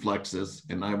the reflexes,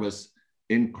 and I was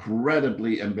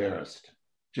incredibly embarrassed,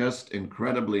 just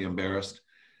incredibly embarrassed.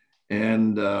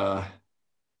 And I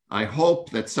hope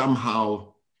that somehow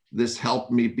this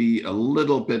helped me be a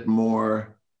little bit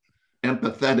more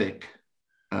empathetic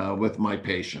with my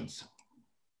patients.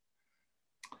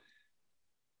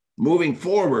 Moving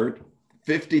forward,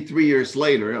 53 years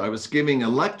later, I was giving a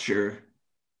lecture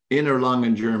in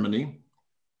Erlangen, Germany,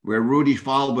 where Rudi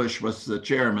Fahlbusch was the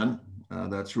chairman.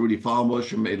 That's Rudi Fahlbusch,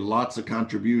 who made lots of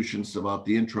contributions about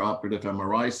the intraoperative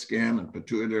MRI scan and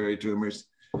pituitary tumors.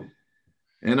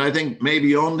 And I think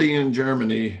maybe only in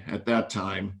Germany at that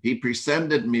time, he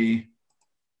presented me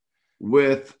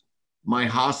with my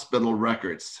hospital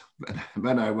records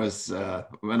when I was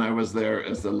there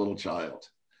as a little child.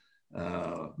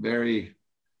 Very,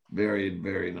 very,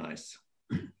 very nice.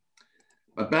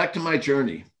 But back to my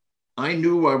journey. I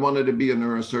knew I wanted to be a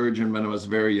neurosurgeon when I was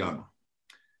very young.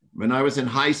 When I was in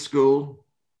high school,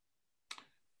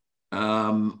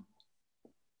 in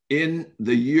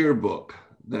the yearbook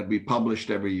that we published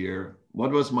every year,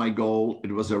 what was my goal?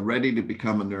 It was already to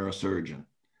become a neurosurgeon.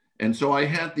 And so I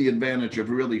had the advantage of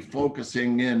really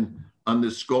focusing in on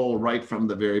this goal right from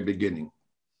the very beginning.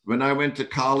 When I went to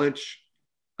college,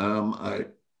 I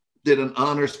did an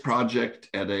honors project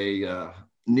at a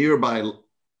nearby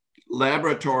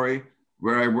laboratory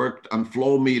where I worked on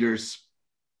flow meters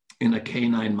in a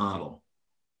canine model.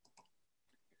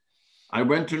 I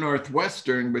went to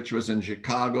Northwestern, which was in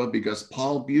Chicago, because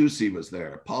Paul Busey was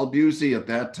there. Paul Busey at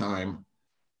that time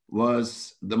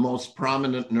was the most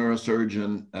prominent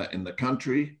neurosurgeon in the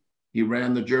country. He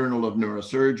ran the Journal of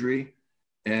Neurosurgery,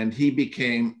 and he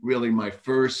became really my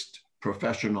first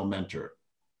professional mentor.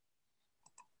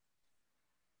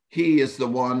 He is the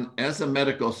one, as a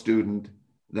medical student,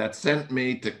 that sent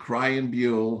me to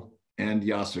Krayenbuhl and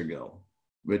Yassergil,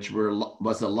 which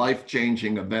was a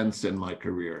life-changing events in my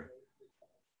career.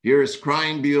 Here is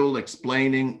Krayenbuhl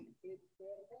explaining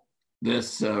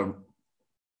this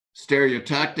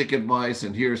stereotactic advice,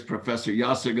 and here's Professor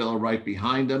Yassergil right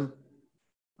behind him.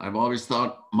 I've always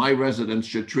thought my residents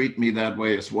should treat me that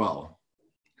way as well.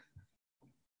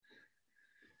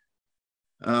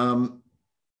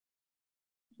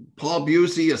 Paul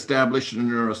Busey established a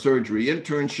neurosurgery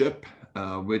internship,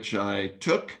 which I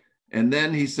took. And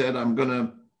then he said, I'm going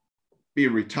to be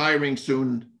retiring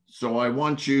soon, so I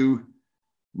want you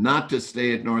not to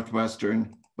stay at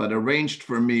Northwestern, but arranged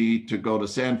for me to go to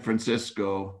San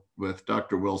Francisco with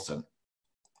Dr. Wilson.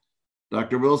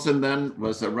 Dr. Wilson then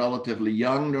was a relatively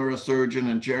young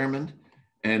neurosurgeon and chairman,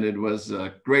 and it was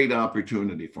a great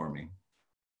opportunity for me.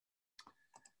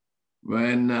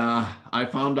 When I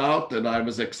found out that I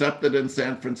was accepted in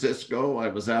San Francisco, I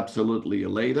was absolutely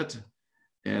elated,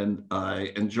 and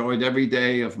I enjoyed every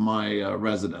day of my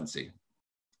residency.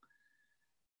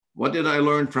 What did I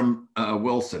learn from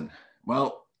Wilson?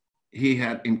 Well, he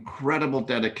had incredible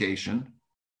dedication.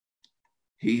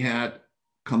 He had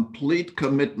complete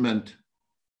commitment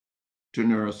to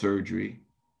neurosurgery.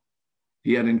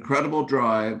 He had incredible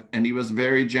drive, and he was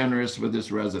very generous with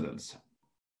his residents.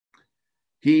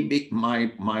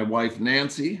 My wife,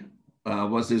 Nancy,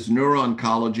 was his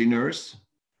neuro-oncology nurse.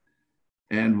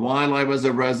 And while I was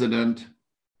a resident,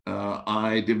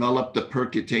 I developed a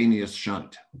percutaneous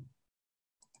shunt.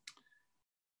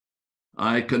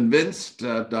 I convinced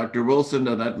Dr. Wilson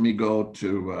to let me go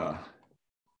to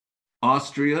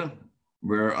Austria,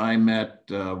 where I met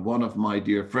one of my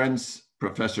dear friends,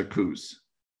 Professor Kuhs.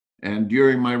 And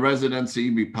during my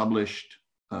residency, we published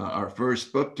our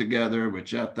first book together,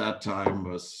 which at that time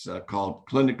was called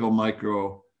Clinical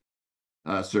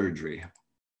Microsurgery.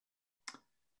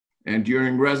 And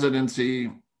during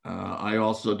residency, I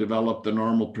also developed the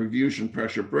normal perfusion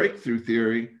pressure breakthrough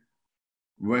theory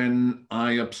when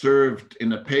I observed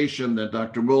in a patient that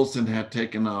Dr. Wilson had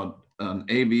taken out an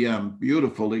AVM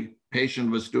beautifully. Patient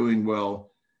was doing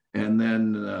well, and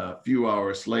then a few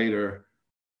hours later,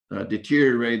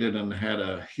 deteriorated and had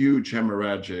a huge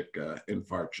hemorrhagic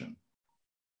infarction.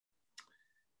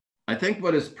 I think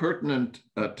what is pertinent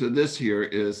to this here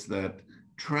is that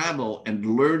travel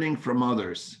and learning from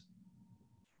others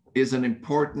is an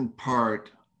important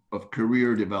part of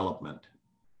career development.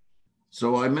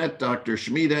 So I met Dr.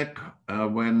 Schmiedek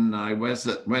when I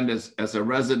went as a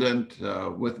resident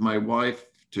with my wife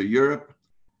to Europe,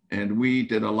 and we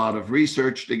did a lot of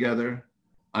research together.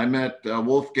 I met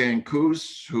Wolfgang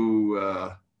Kuss, who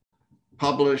I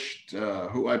published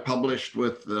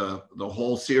with the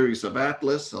whole series of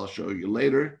Atlas. I'll show you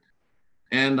later.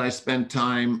 And I spent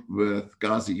time with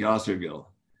Gazi Yazergil.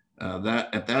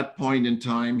 At that point in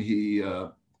time, he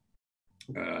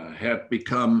had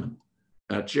become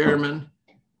a chairman,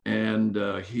 and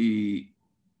he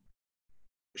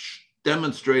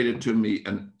demonstrated to me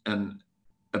an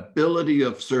ability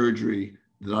of surgery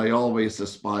that I always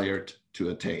aspired to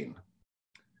attain.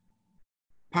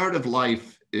 Part of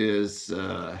life is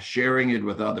sharing it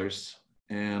with others,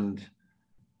 and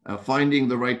finding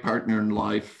the right partner in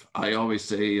life, I always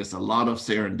say, is a lot of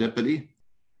serendipity.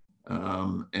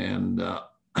 I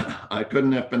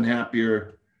couldn't have been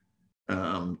happier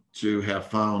to have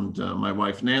found my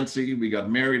wife, Nancy. We got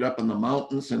married up in the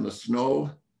mountains in the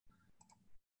snow.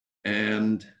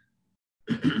 And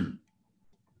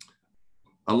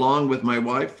along with my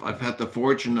wife, I've had the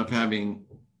fortune of having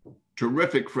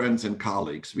terrific friends and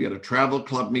colleagues. We had a travel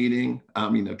club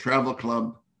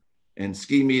and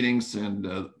ski meetings,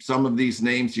 and some of these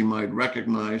names you might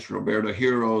recognize: Roberto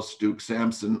Heroes, Duke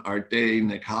Sampson, Art Day,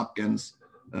 Nick Hopkins,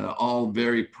 all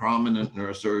very prominent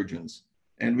neurosurgeons.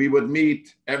 And we would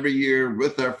meet every year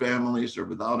with our families or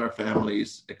without our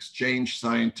families, exchange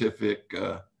scientific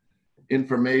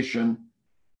information,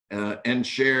 and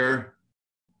share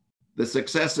the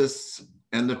successes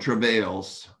and the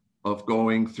travails of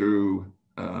going through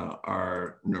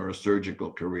our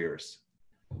neurosurgical careers.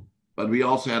 But we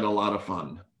also had a lot of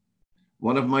fun.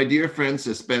 One of my dear friends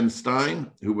is Ben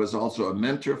Stein, who was also a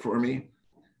mentor for me.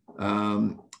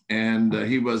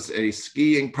 He was a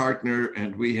skiing partner,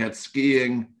 and we had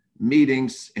skiing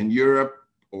meetings in Europe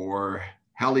or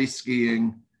heli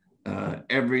skiing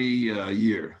every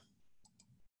year.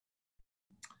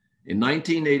 In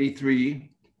 1983,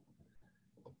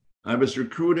 I was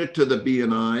recruited to the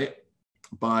BNI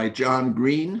by John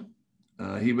Green.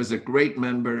 He was a great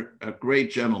member, a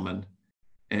great gentleman.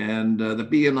 And the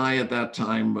BNI at that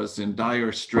time was in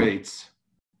dire straits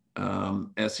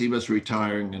as he was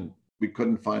retiring, and we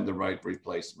couldn't find the right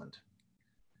replacement.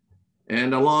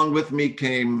 And along with me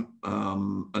came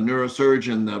a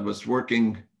neurosurgeon that was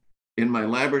working in my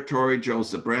laboratory, Joe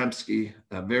Zabramsky,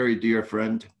 a very dear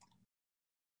friend.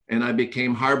 And I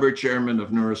became Harbor Chairman of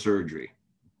Neurosurgery.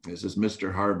 This is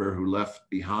Mr. Harbor, who left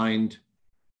behind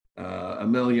 $1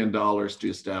 million to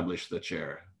establish the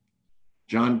chair.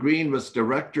 John Green was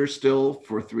director still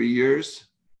for 3 years.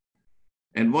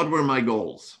 And what were my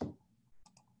goals?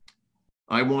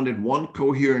 I wanted one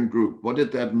coherent group. What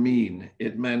did that mean?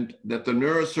 It meant that the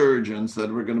neurosurgeons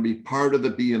that were going to be part of the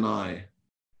BNI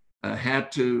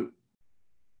had to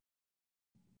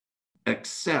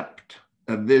accept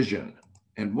a vision.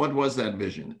 And what was that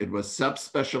vision? It was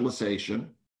subspecialization.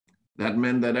 That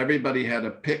meant that everybody had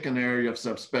to pick an area of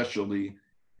subspecialty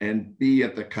and be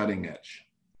at the cutting edge.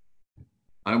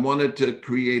 I wanted to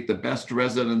create the best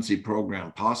residency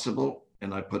program possible,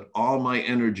 and I put all my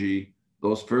energy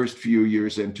those first few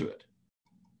years into it.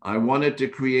 I wanted to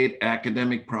create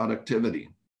academic productivity,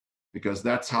 because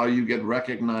that's how you get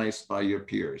recognized by your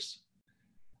peers.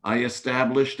 I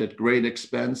established at great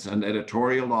expense an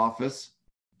editorial office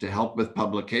to help with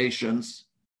publications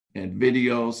and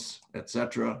videos,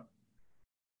 etc.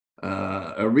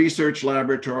 A research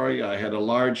laboratory. I had a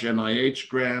large NIH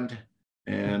grant,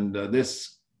 and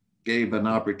this gave an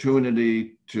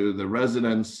opportunity to the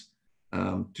residents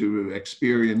to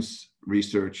experience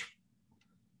research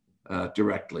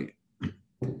directly.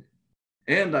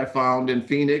 And I found in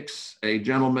Phoenix a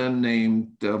gentleman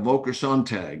named Volker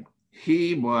Sontag.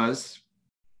 He was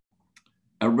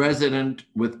a resident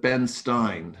with Ben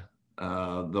Stein,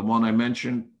 the one I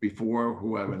mentioned before,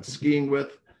 who I went skiing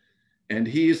with. And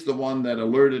he's the one that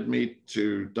alerted me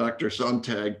to Dr.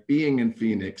 Sontag being in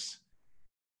Phoenix.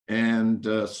 And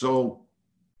so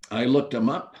I looked him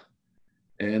up,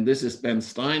 and this is Ben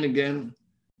Stein again.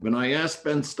 When I asked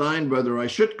Ben Stein whether I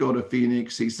should go to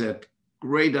Phoenix, he said,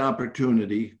 "Great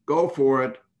opportunity, go for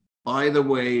it. By the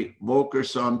way, Volker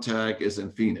Sontag is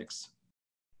in Phoenix."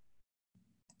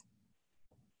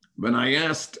 When I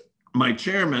asked my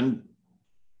chairman,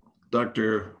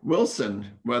 Dr. Wilson,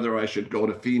 whether I should go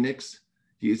to Phoenix,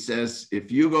 he says,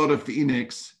 "If you go to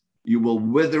Phoenix, you will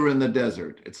wither in the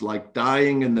desert. It's like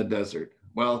dying in the desert."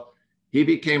 Well, he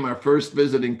became our first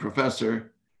visiting professor.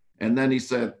 And then he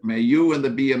said, "May you and the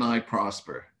BNI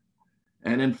prosper."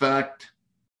 And in fact,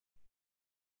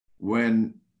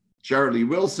 when Charlie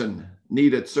Wilson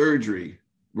needed surgery,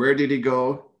 where did he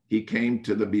go? He came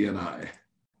to the BNI.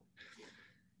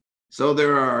 So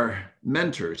there are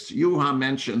mentors. Juha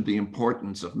mentioned the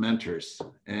importance of mentors.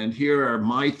 And here are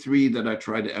my 3 that I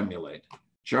try to emulate.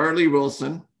 Charlie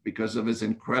Wilson, because of his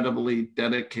incredibly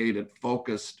dedicated,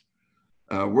 focused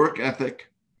work ethic.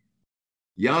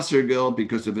 Yasser Gil,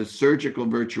 because of his surgical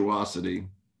virtuosity.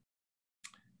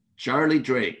 Charlie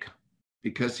Drake,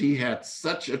 because he had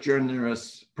such a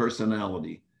generous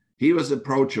personality. He was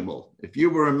approachable. If you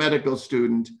were a medical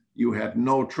student, you had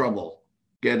no trouble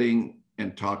getting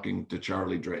and talking to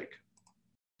Charlie Drake.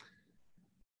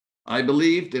 I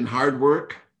believed in hard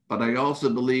work, but I also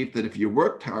believed that if you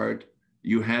worked hard,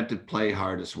 you had to play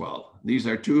hard as well. These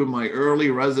are two of my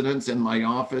early residents in my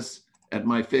office at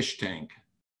my fish tank.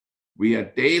 We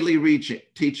had daily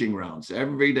teaching rounds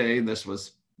every day. This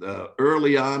was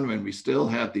early on when we still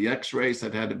had the x-rays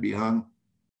that had to be hung.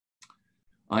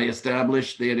 I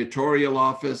established the editorial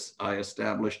office. I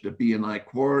established the BNI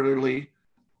Quarterly,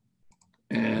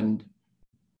 and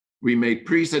we made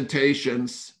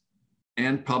presentations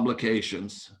and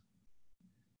publications.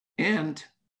 And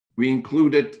we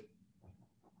included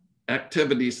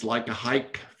activities like a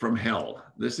hike from hell.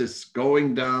 This is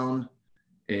going down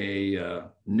a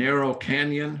narrow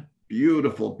canyon,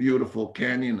 beautiful, beautiful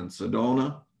canyon in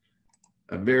Sedona,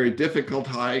 a very difficult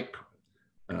hike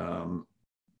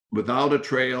without a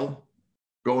trail,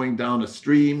 going down a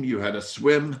stream. You had to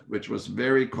swim, which was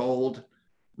very cold,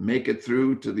 make it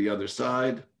through to the other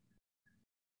side.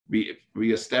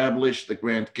 We established the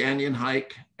Grand Canyon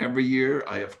hike every year.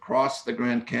 I have crossed the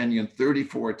Grand Canyon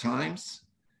 34 times.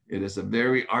 It is a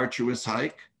very arduous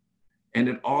hike, and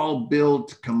it all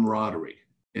built camaraderie.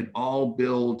 It all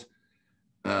built,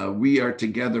 we are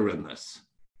together in this.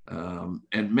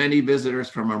 And many visitors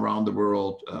from around the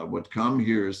world would come.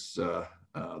 Here's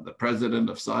the president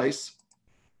of SAIS.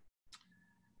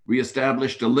 We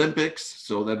established Olympics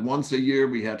so that once a year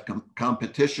we had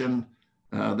competition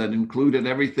that included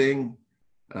everything.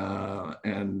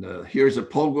 Here's a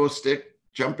pogo stick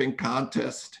jumping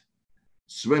contest,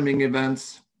 swimming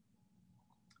events,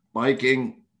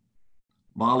 biking,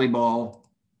 volleyball.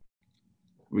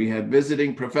 We had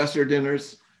visiting professor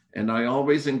dinners, and I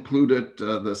always included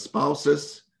the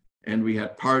spouses, and we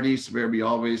had parties where we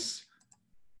always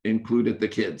included the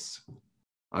kids.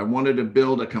 I wanted to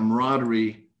build a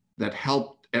camaraderie that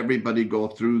helped everybody go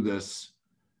through this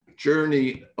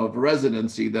journey of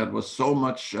residency that was so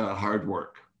much hard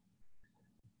work.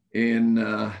 In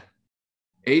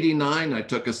 '89, I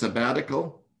took a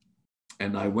sabbatical,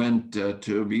 and I went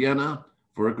to Vienna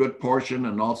for a good portion,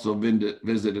 and also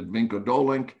visited Vinko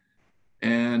Dolink.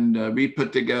 And we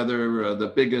put together the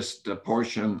biggest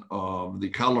portion of the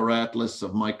color atlas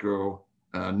of micro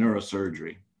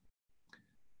neurosurgery.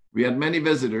 We had many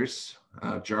visitors,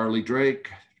 Charlie Drake,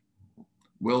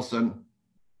 Wilson,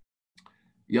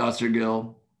 Yasser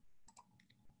Gil,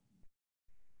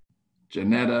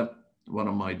 Janetta, one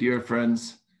of my dear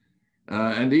friends,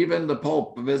 and even the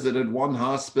Pope visited one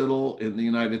hospital in the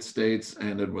United States,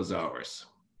 and it was ours.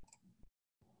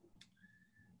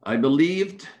 I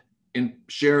believed in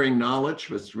sharing knowledge,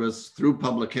 which was through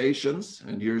publications,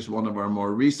 and here's one of our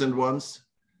more recent ones.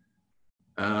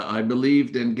 I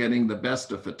believed in getting the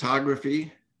best of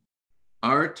photography,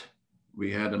 art.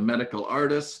 We had a medical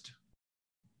artist,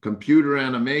 computer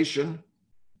animation,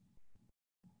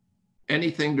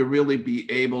 anything to really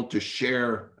be able to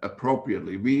share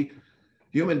appropriately. We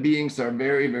human beings are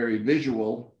very, very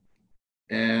visual,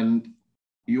 and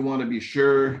you want to be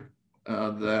sure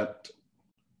that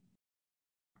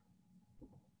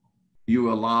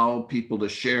you allow people to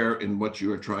share in what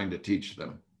you are trying to teach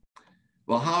them.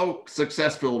 Well, how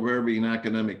successful were we in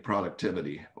academic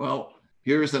productivity? Well,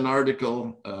 here's an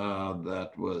article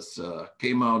that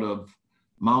came out of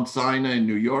Mount Sinai in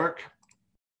New York.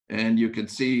 And you can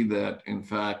see that, in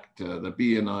fact, the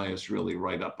BNI is really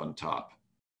right up on top.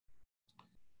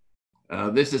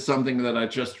 This is something that I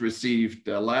just received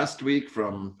last week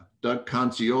from Doug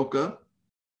Concioca.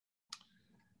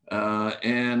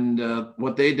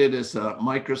 What they did is a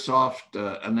Microsoft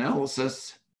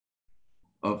analysis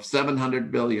of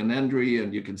 700 billion entry,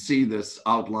 and you can see this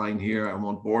outline here. I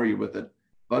won't bore you with it,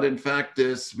 but in fact,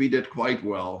 we did quite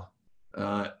well.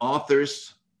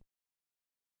 Authors,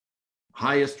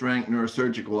 highest ranked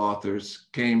neurosurgical authors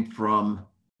came from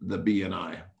the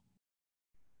BNI,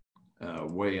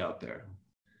 way out there.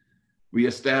 We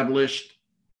established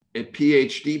a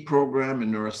PhD program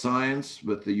in neuroscience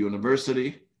with the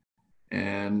university,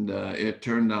 and it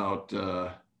turned out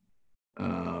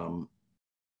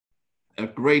a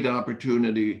great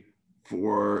opportunity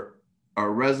for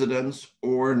our residents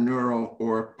or neuro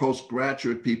or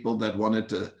postgraduate people that wanted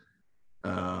to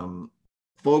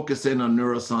focus in on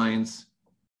neuroscience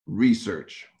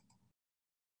research.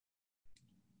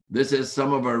 This is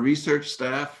some of our research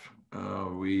staff.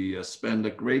 We spend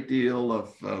a great deal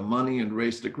of money and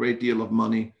raised a great deal of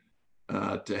money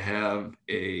to have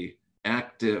a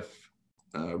active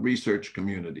research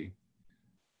community.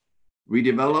 We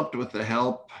developed, with the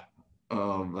help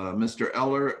of Mr.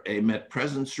 Eller, a Met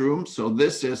Presence room. So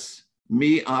this is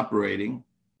me operating,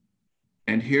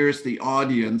 and here's the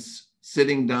audience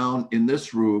sitting down in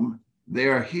this room.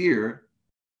 They're here.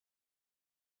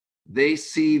 They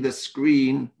see the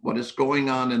screen, what is going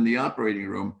on in the operating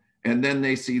room, and then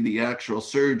they see the actual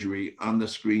surgery on the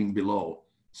screen below.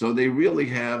 So they really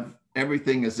have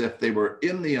everything as if they were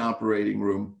in the operating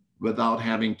room without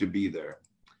having to be there.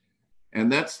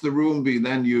 And that's the room we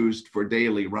then used for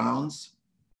daily rounds,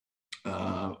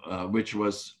 which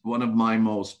was one of my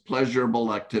most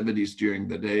pleasurable activities during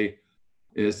the day,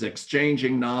 is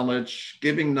exchanging knowledge,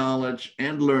 giving knowledge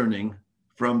and learning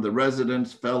from the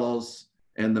residents, fellows,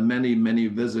 and the many, many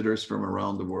visitors from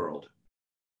around the world.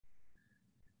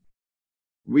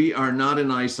 We are not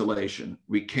in isolation.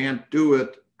 We can't do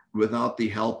it without the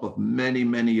help of many,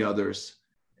 many others.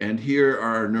 And here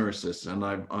are our nurses. And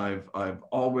I've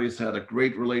always had a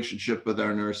great relationship with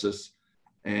our nurses,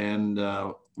 and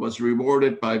was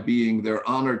rewarded by being their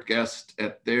honored guest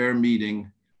at their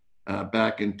meeting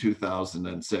back in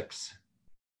 2006.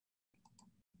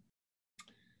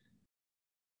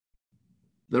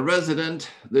 The resident,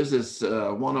 this is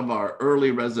one of our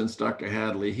early residents, Dr.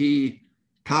 Hadley. He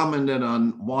commented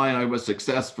on why I was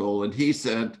successful, and he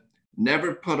said,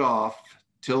 never put off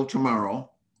till tomorrow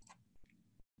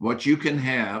what you can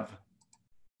have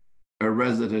a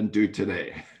resident do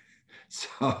today.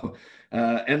 So,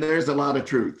 and there's a lot of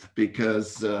truth,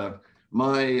 because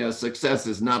my success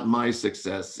is not my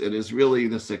success. It is really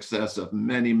the success of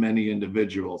many, many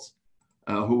individuals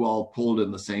who all pulled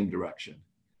in the same direction.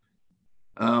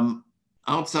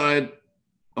 Outside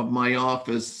of my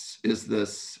office is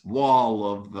this wall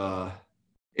of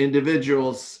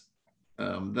individuals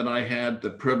that I had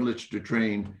the privilege to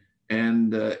train.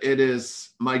 And it is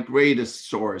my greatest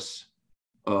source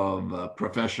of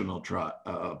professional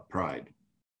pride.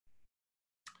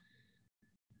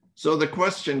 So the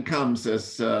question comes,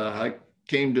 as I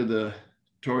came to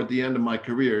toward the end of my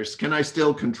career, is, can I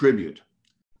still contribute?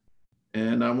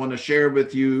 And I want to share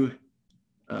with you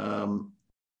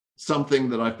something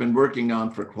that I've been working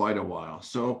on for quite a while.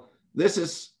 So this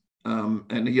is,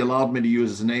 and he allowed me to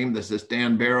use his name. This is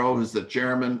Dan Barrow, who's the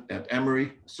chairman at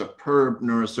Emory, superb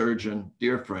neurosurgeon,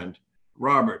 dear friend.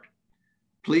 Robert,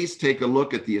 please take a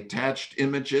look at the attached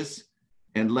images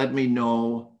and let me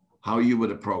know how you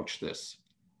would approach this.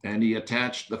 And he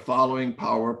attached the following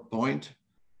PowerPoint.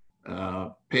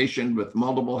 Patient with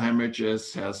multiple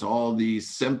hemorrhages has all these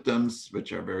symptoms,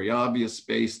 which are very obvious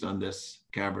based on this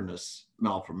cavernous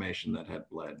malformation that had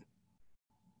bled.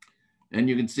 And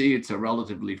you can see it's a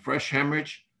relatively fresh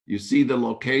hemorrhage. You see the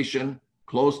location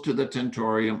close to the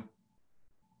tentorium,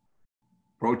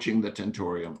 approaching the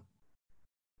tentorium,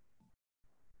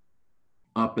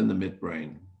 up in the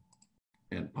midbrain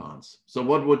and pons. So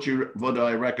what would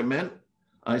I recommend?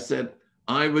 I said,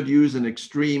 I would use an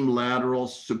extreme lateral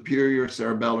superior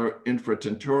cerebellar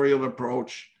infratentorial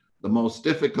approach, the most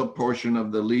difficult portion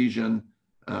of the lesion,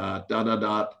 but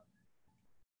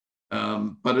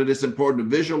it is important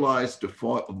to visualize to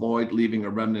avoid leaving a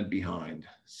remnant behind.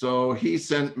 So he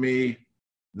sent me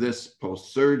this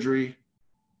post-surgery,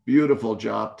 beautiful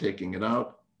job taking it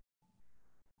out,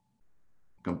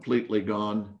 completely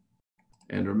gone.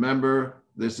 And remember,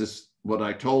 this is what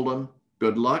I told him,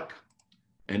 good luck.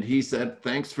 And he said,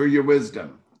 thanks for your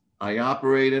wisdom. I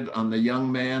operated on the young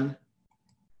man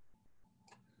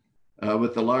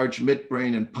with the large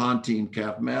midbrain and pontine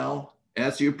calf mal.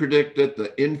 As you predicted,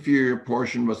 the inferior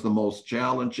portion was the most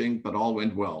challenging, but all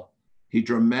went well. He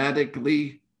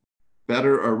dramatically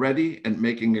better already and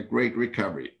making a great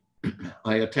recovery.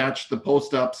 I attached the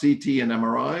post-op CT and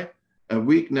MRI. A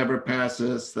week never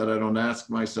passes that I don't ask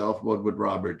myself, what would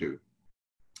Robert do?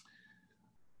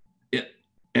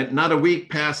 And not a week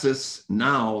passes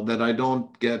now that I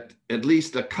don't get at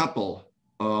least a couple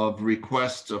of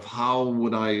requests of how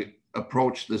would I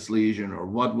approach this lesion, or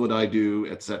what would I do,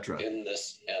 etc. In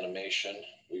this animation,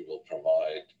 we will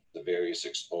provide the various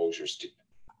exposures to.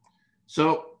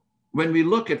 So when we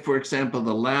look at, for example,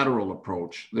 the lateral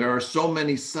approach, there are so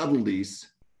many subtleties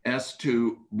as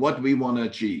to what we want to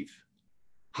achieve.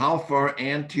 How far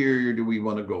anterior do we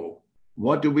want to go?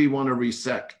 What do we want to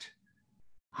resect?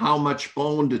 How much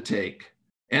bone to take,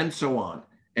 and so on.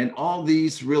 And all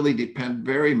these really depend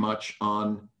very much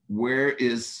on where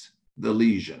is the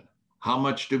lesion. How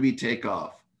much do we take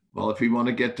off? Well, if we want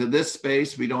to get to this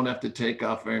space, we don't have to take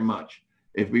off very much.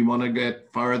 If we want to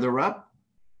get farther up,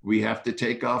 we have to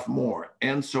take off more,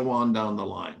 and so on down the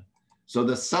line. So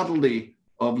the subtlety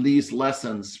of these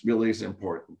lessons really is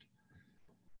important.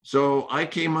 So I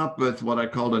came up with what I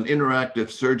called an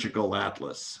interactive surgical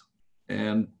atlas.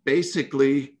 And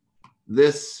basically,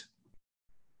 this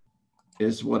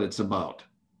is what it's about.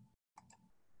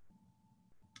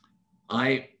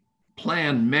 I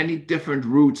plan many different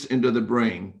routes into the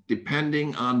brain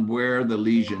depending on where the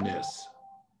lesion is.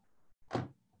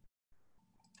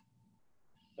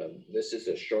 This is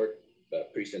a short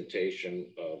presentation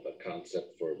of a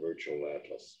concept for a virtual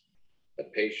atlas. A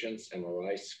patient's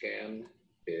MRI scan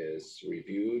is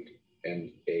reviewed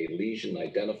and a lesion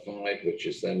identified, which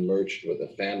is then merged with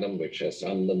a phantom, which has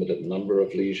unlimited number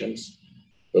of lesions.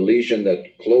 The lesion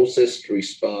that closest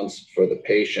response for the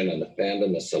patient and the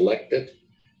phantom is selected,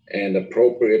 and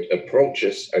appropriate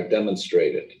approaches are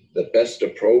demonstrated. The best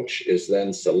approach is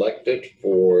then selected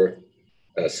for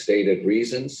stated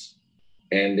reasons.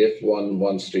 And if one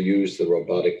wants to use the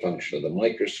robotic function of the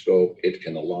microscope, it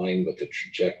can align with the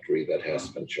trajectory that has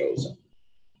been chosen.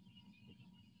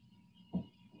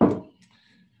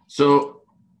 So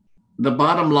the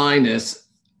bottom line is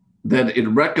that it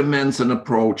recommends an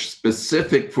approach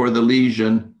specific for the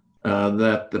lesion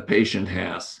that the patient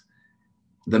has.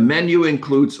 The menu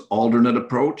includes alternate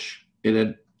approach.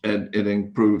 It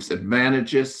improves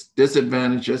advantages,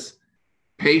 disadvantages,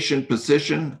 patient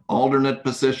position, alternate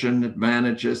position,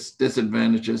 advantages,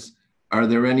 disadvantages. Are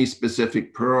there any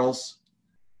specific pearls?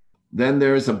 Then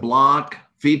there's a block,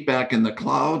 feedback in the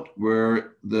cloud,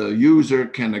 where the user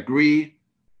can agree.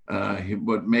 He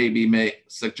would maybe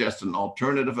suggest an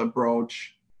alternative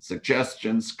approach,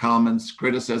 suggestions, comments,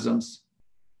 criticisms.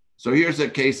 So here's a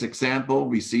case example.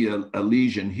 We see a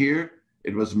lesion here.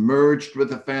 It was merged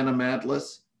with a phantom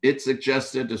atlas. It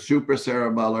suggested a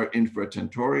supracerebellar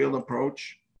infratentorial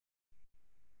approach.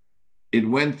 It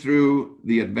went through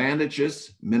the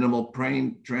advantages: minimal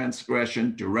brain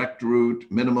transgression, direct route,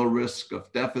 minimal risk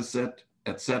of deficit,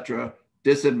 etc.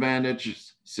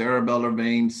 Disadvantages: cerebellar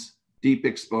veins, deep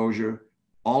exposure,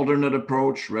 alternate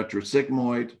approach,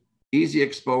 retrosigmoid, easy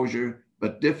exposure,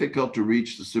 but difficult to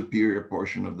reach the superior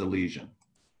portion of the lesion.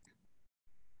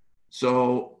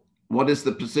 So what is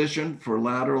the position for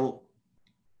lateral?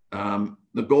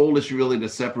 The goal is really to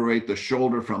separate the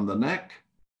shoulder from the neck.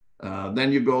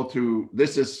 Then you go through,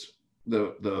 this is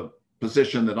the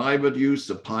position that I would use,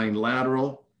 supine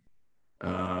lateral.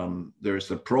 There's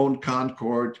the prone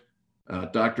concord.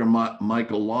 Dr.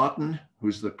 Michael Lawton,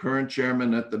 who's the current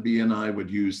chairman at the BNI, would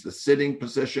use the sitting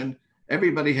position.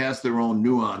 Everybody has their own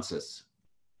nuances.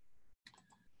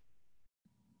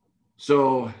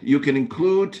 So you can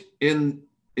include in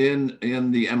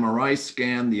the MRI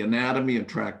scan the anatomy and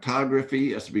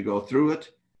tractography as we go through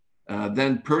it.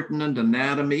 Then pertinent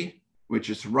anatomy, which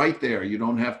is right there. You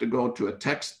don't have to go to a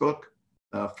textbook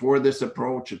for this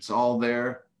approach. It's all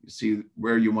there. You see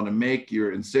where you want to make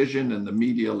your incision in the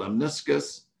medial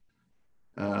lemniscus.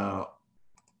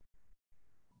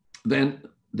 Then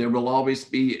there will always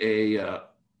be a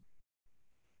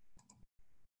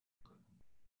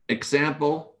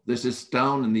example. This is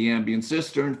down in the ambient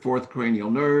cistern, fourth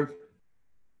cranial nerve.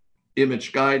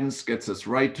 Image guidance gets us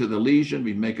right to the lesion.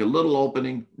 We make a little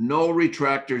opening, no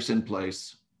retractors in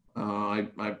place.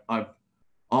 I've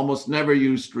almost never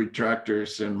used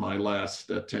retractors in my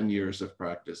last 10 years of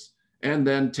practice. And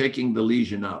then taking the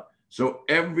lesion out. So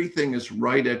everything is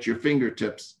right at your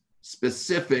fingertips,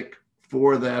 specific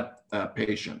for that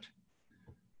patient.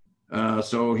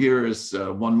 So here is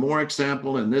one more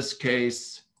example. In this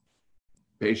case,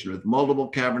 patient with multiple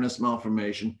cavernous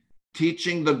malformation,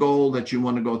 teaching the goal that you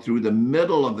want to go through the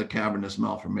middle of the cavernous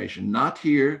malformation, not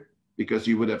here, because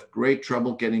you would have great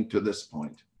trouble getting to this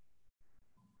point.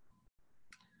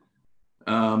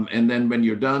 And then when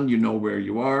you're done, you know where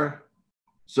you are.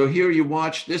 So here you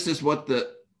watch, this is what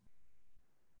the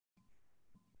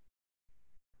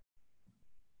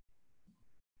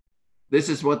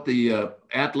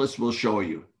atlas will show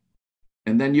you.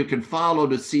 And then you can follow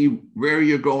to see where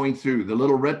you're going through. The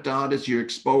little red dot is your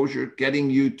exposure,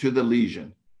 getting you to the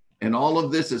lesion. And all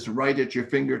of this is right at your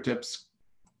fingertips,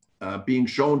 being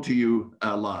shown to you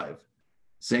live.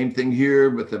 Same thing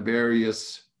here with the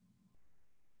various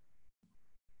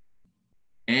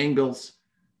angles.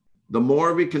 The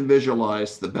more we can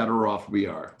visualize, the better off we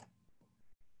are.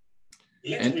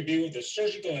 Let's review the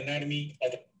surgical anatomy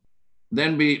of the...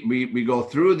 Then we go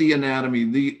through the anatomy.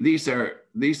 These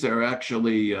are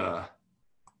actually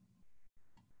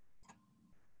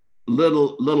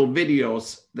little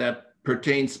videos that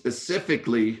pertain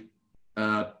specifically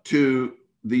to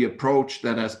the approach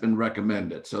that has been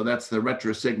recommended. So that's the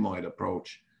retrosigmoid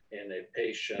approach. in a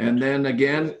patient And then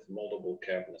again, with multiple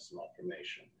cavernous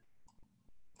malformation.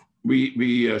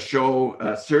 We show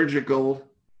a surgical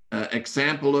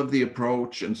example of the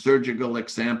approach and surgical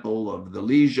example of the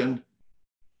lesion,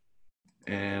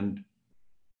 and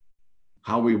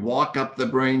how we walk up the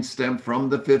brainstem from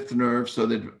the fifth nerve so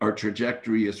that our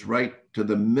trajectory is right to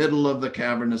the middle of the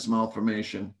cavernous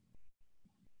malformation.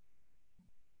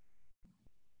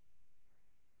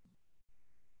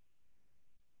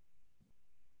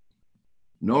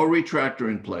 No retractor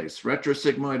in place,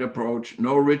 retrosigmoid approach,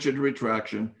 no rigid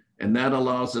retraction, and that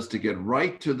allows us to get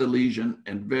right to the lesion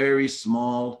and very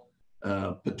small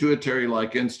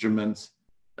pituitary-like instruments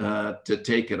to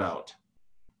take it out.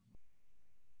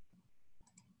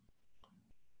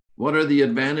 What are the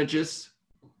advantages?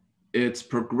 It's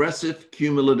progressive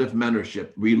cumulative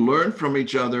mentorship. We learn from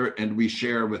each other and we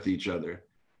share with each other.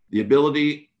 The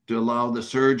ability to allow the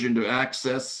surgeon to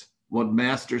access what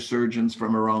master surgeons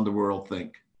from around the world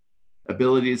think.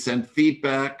 Ability to send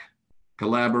feedback,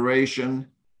 collaboration,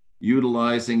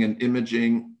 utilizing and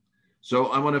imaging. So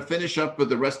I want to finish up with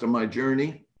the rest of my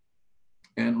journey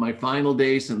and my final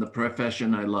days in the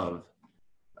profession I love.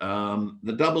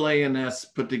 The AANS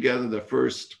put together the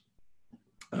first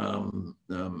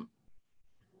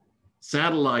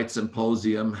satellite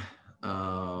symposium,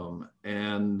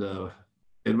 and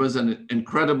it was an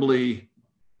incredibly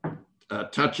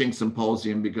touching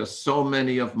symposium because so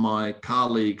many of my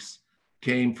colleagues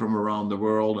came from around the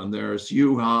world, and there's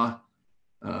Juha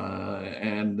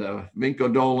and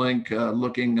Vinko Dolink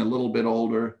looking a little bit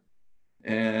older,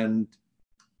 and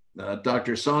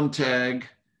Dr. Sontag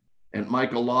and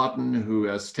Michael Lawton, who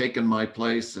has taken my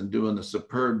place and doing a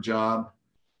superb job.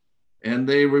 And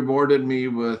they rewarded me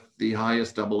with the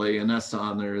highest AANS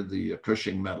honor, the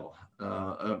Cushing Medal.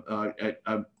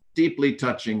 A deeply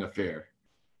touching affair.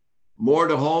 More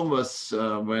to home was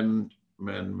when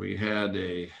we had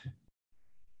a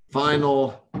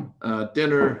final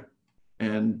dinner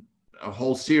and a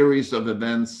whole series of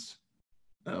events.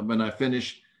 When I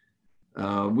finished,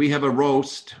 we have a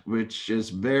roast, which is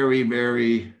very,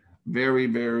 very, very,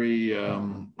 very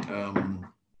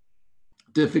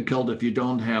difficult if you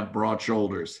don't have broad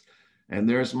shoulders. And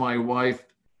there's my wife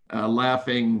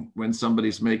laughing when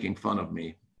somebody's making fun of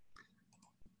me.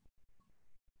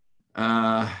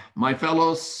 My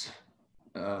fellows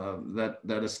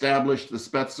that established the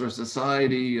Spetzler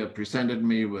Society presented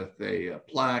me with a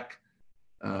plaque,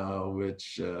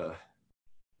 which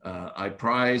I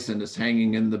prize and is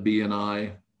hanging in the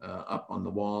BNI up on the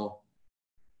wall.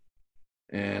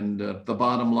 And the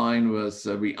bottom line was,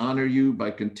 we honor you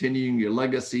by continuing your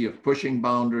legacy of pushing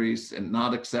boundaries and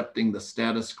not accepting the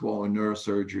status quo in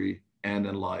neurosurgery and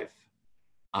in life.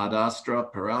 Ad astra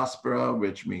per aspera,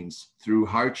 which means through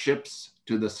hardships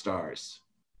to the stars.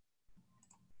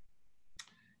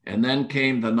 And then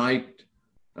came the night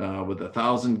with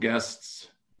 1,000 guests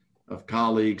of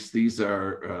colleagues. These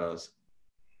are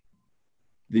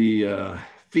the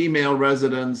female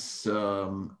residents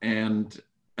and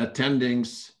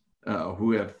attendings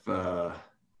who have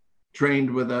trained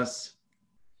with us.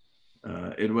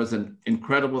 It was an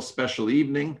incredible special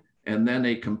evening, and then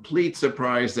a complete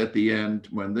surprise at the end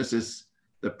when this is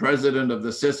the president of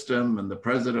the system and the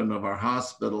president of our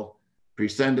hospital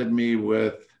presented me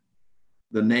with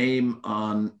the name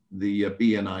on the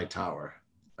BNI tower.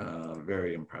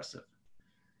 Very impressive.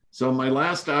 So my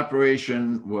last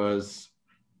operation was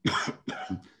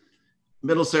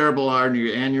middle cerebral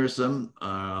artery aneurysm,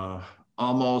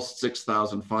 almost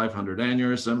 6,500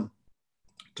 aneurysm.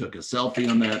 Took a selfie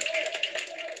on that.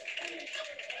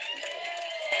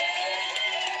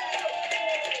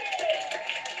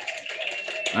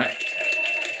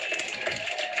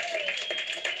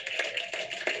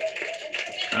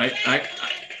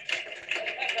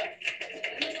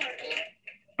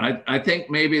 I think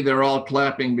maybe they're all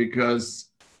clapping because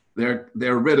they're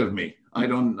rid of me.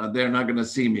 They're not going to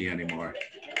see me anymore.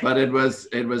 But it was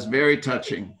very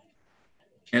touching.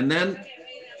 And then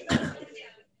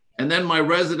my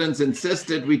residents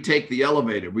insisted we take the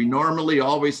elevator. We normally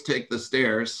always take the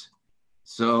stairs.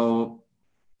 So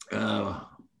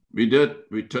we did.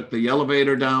 We took the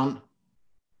elevator down,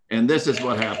 and this is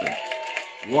what happened.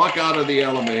 Walk out of the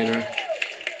elevator,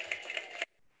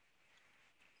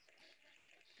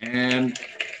 and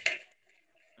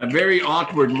a very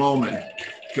awkward moment,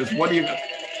 because what are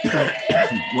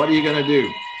you going to do?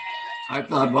 I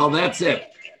thought, well, that's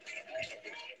it.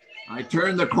 I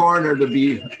turned the corner to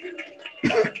be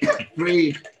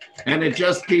free, and it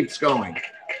just keeps going.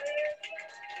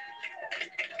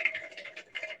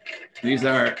 These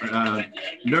are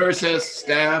nurses,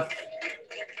 staff,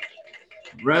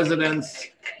 residents,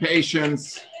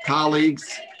 patients,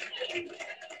 colleagues.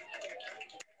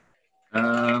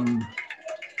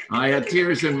 I had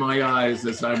tears in my eyes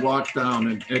as I walked down,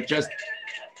 and it just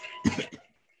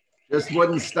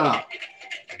wouldn't stop.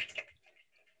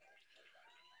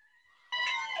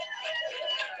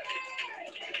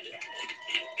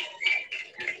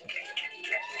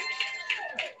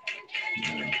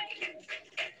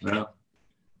 Well,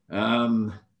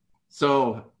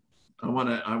 so I want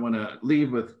to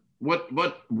leave with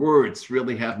what words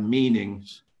really have meaning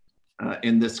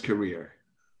in this career.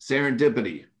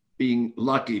 Serendipity, being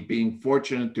lucky, being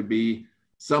fortunate to be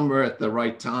somewhere at the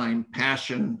right time,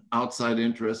 passion, outside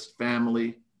interest,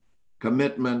 family,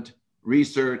 commitment,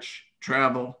 research,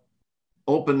 travel,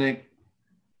 opening,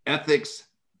 ethics,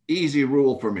 easy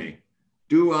rule for me.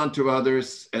 Do unto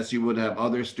others as you would have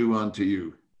others do unto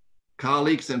you.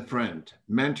 Colleagues and friends,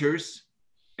 mentors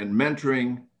and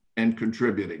mentoring and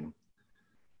contributing.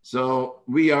 So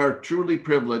we are truly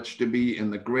privileged to be in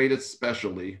the greatest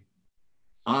specialty.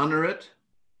 Honor it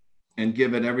and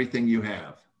give it everything you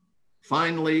have.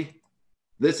 Finally,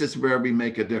 this is where we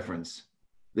make a difference.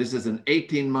 This is an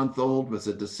 18-month-old with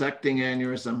a dissecting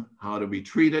aneurysm. How do we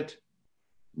treat it?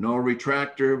 No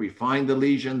retractor. We find the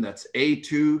lesion. That's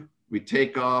A2. We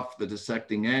take off the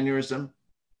dissecting aneurysm.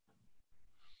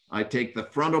 I take the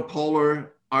frontopolar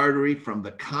artery from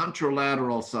the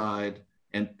contralateral side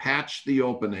and patch the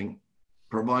opening,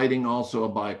 providing also a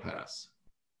bypass.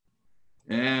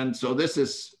 And so this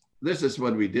is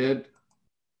what we did.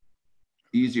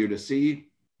 Easier to see.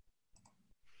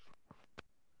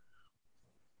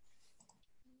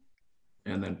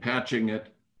 And then patching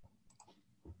it.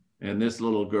 And this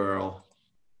little girl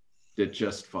did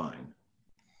just fine.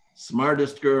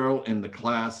 Smartest girl in the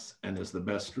class and is the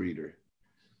best reader.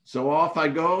 So off I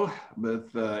go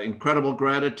with incredible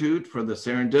gratitude for the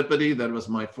serendipity that was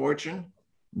my fortune.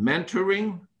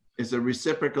 Mentoring is a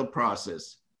reciprocal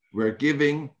process where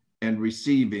giving and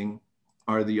receiving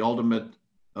are the ultimate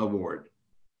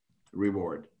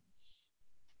reward.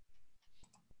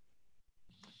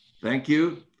 Thank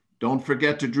you. Don't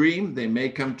forget to dream. They may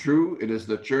come true. It is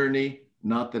the journey,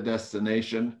 not the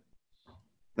destination.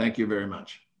 Thank you very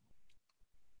much.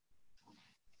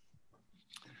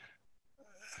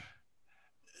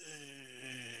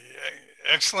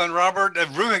 Excellent, Robert.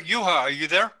 Juha, are you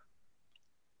there?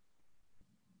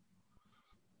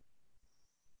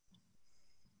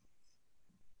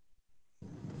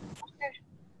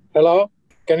 Hello,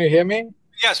 can you hear me?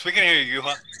 Yes, we can hear you,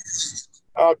 Juha.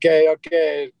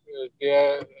 Okay.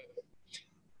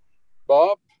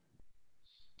 Bob,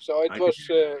 so it was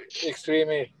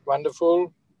extremely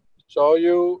wonderful. So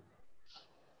you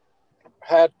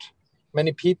had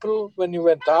many people when you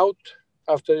went out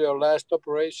after your last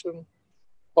operation.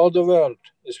 All the world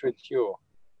is with you,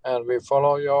 and we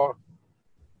follow your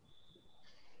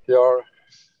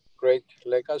great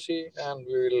legacy, and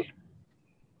we will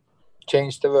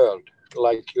change the world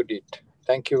like you did.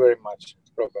 Thank you very much,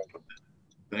 Robert.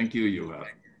 Thank you, Juha.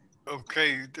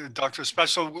 Okay, Dr.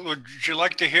 Spetzler, would you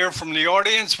like to hear from the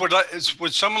audience?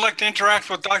 Would someone like to interact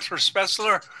with Dr.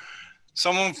 Spetzler?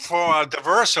 Someone for a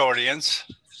diverse audience?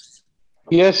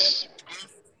 Yes.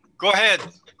 Go ahead.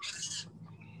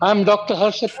 I'm Dr.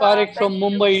 Harshit Parekh from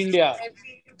Mumbai, India.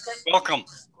 Welcome.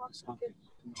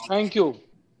 Thank you.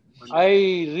 I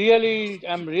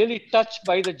am really touched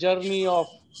by the journey of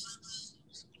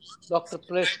Dr.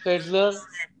 Spetzler.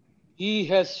 He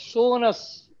has shown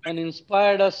us and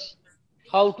inspired us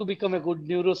how to become a good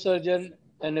neurosurgeon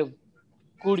and a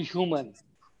good human.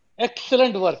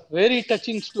 Excellent work, very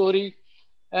touching story.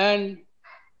 And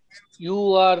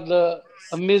you are the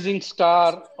amazing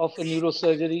star of a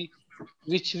neurosurgery,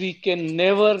 which we can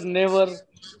never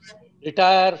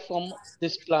retire from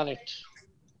this planet.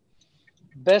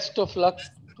 Best of luck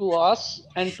to us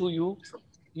and to you.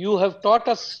 You have taught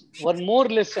us one more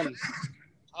lesson,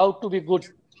 how to be good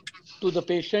to the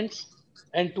patients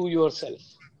and to yourself.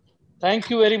 Thank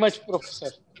you very much,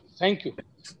 Professor. Thank you.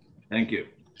 Thank you.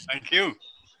 Thank you.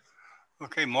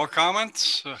 Okay, more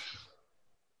comments?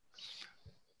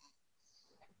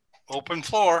 Open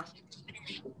floor.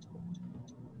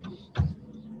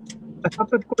 I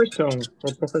have a question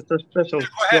for Professor Spetzler. Go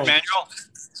ahead, Manuel.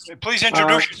 Please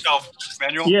introduce yourself,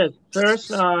 Manuel. Yes,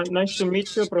 first, nice to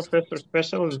meet you, Professor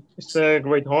Spetzler. It's a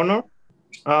great honor.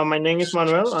 My name is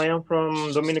Manuel. I am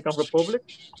from Dominican Republic.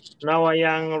 Now I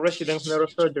am a resident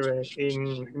neurosurgery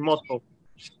in Moscow.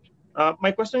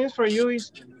 My question is for you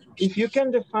is, if you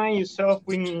can define yourself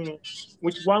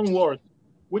with one word,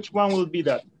 which one will be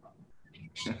that?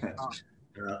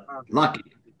 Lucky.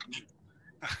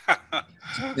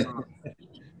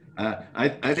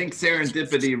 I think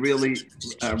serendipity really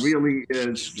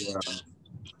is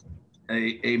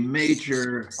a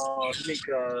major. I'm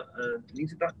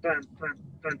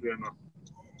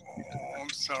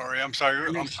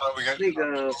sorry. We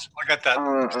got. I got that.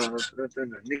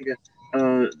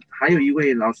 还有一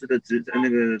位老师的那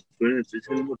个主任的职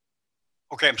称。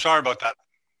Okay, I'm sorry about that.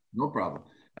 No problem.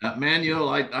 Manuel,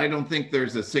 I don't think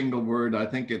there's a single word. I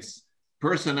think it's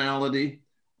personality,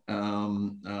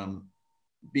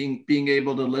 being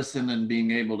able to listen and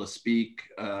being able to speak.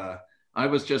 I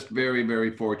was just very,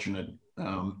 very fortunate.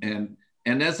 And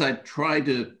as I try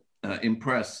to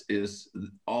impress is,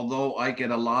 although I get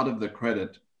a lot of the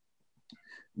credit,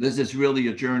 this is really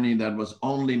a journey that was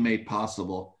only made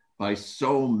possible by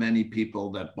so many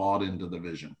people that bought into the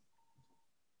vision.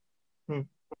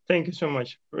 Thank you so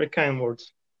much. Very kind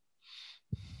words.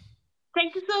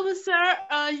 Thank you so much, sir.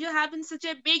 You have been such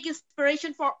a big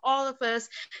inspiration for all of us.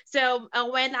 So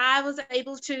when I was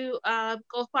able to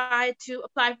apply for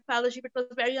fellowship, it was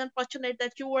very unfortunate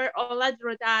that you were already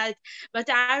retired. But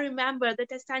I remember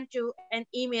that I sent you an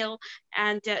email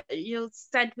and you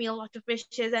sent me a lot of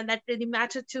wishes, and that really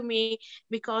mattered to me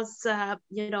because,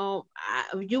 you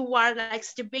are like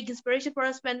such a big inspiration for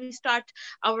us when we start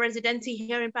our residency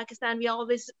here in Pakistan. We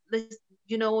always, we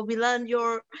learn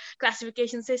your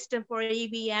classification system for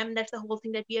ABM. That's the whole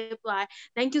thing that we apply.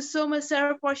 Thank you so much,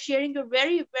 sir, for sharing your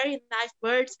very, very nice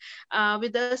words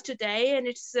with us today. And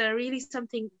it's really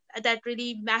something that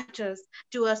really matters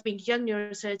to us being young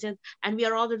neurosurgeons. And we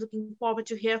are all looking forward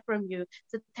to hear from you.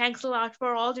 So thanks a lot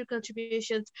for all your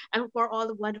contributions and for all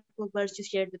the wonderful words you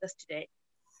shared with us today.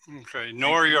 Okay.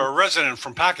 Noor, you're a resident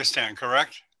from Pakistan,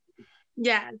 correct?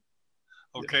 Yeah.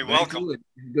 Okay, welcome.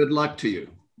 Good luck to you.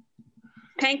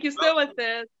 Thank you so much,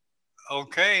 sir.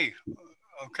 Okay.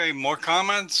 Okay, more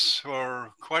comments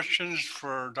or questions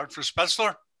for Dr.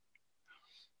 Spetzler?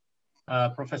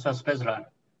 Professor Spetzler,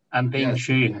 I'm being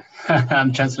Xu.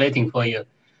 I'm translating for you.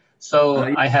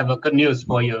 So I have a good news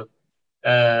for you.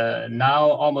 Now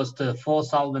almost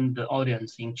 4,000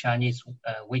 audience in Chinese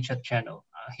WeChat channel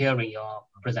are hearing your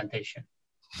presentation.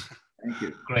 Thank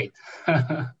you. Great.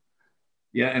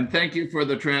 Yeah, and thank you for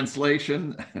the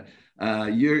translation.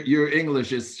 Your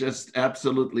English is just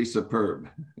absolutely superb.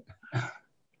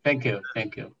 Thank you.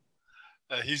 Thank you.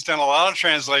 He's done a lot of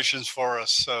translations for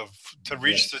us to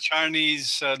reach the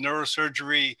Chinese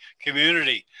neurosurgery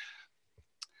community.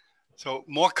 So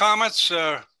more comments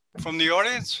from the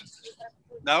audience?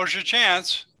 Now's your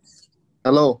chance.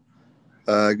 Hello.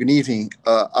 Good evening.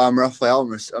 I'm Rafael.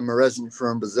 I'm a resident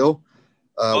from Brazil.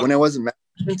 When I was in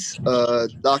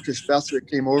Dr. Spetzler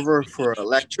came over for a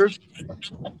lecture,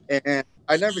 and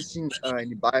I never seen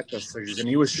any bypass surgeries, and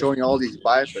he was showing all these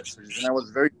bypass surgeries, and I was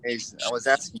very amazed. I was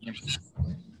asking him,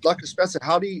 Dr. Spetzler,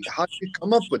 how do you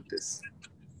come up with this?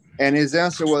 And his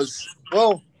answer was,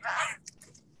 well,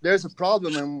 there's a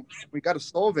problem and we got to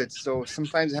solve it. So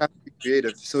sometimes you have to be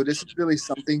creative. So this is really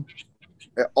something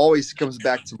that always comes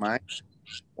back to mind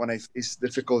when I face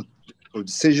difficult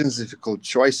decisions, difficult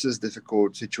choices,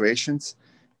 difficult situations.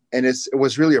 And it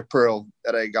was really a pearl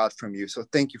that I got from you. So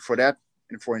thank you for that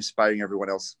and for inspiring everyone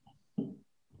else.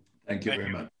 Thank you very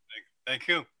much. Thank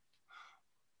you.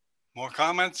 More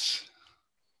comments?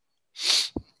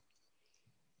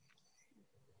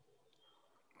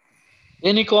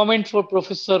 Any comment for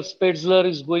Professor Spetzler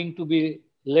is going to be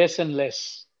less and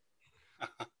less.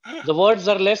 The words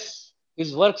are less,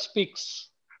 his work speaks.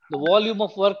 The volume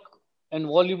of work and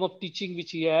volume of teaching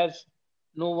which he has,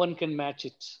 no one can match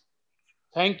it.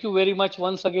 Thank you very much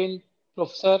once again,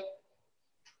 Professor.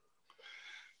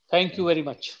 Thank you very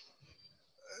much.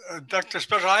 Dr.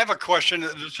 Spetzler, I have a question.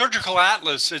 The Surgical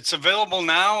Atlas, it's available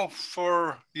now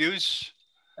for use?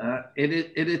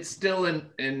 It is still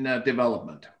in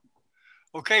development.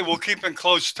 Okay, we'll keep in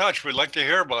close touch. We'd like to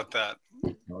hear about that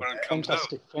when it comes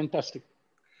Fantastic, out. fantastic.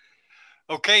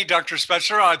 Okay, Dr.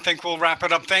 Spetzler, I think we'll wrap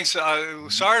it up. Thanks.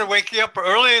 Sorry to wake you up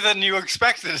earlier than you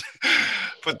expected,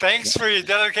 but thanks for your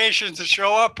dedication to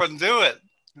show up and do it.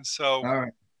 So, all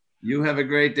right. You have a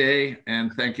great day,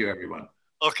 and thank you, everyone.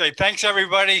 Okay, thanks,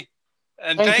 everybody.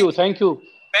 And thank you.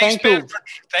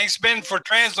 Thanks, Ben, for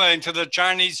translating to the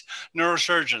Chinese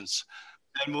neurosurgeons.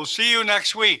 And we'll see you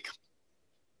next week.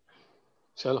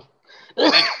 Chalo.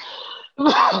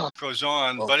 Goes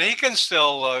on, but he can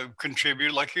still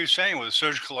contribute, like you were saying, with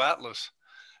Surgical Atlas.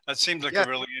 That seems like a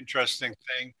really interesting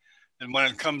thing. And when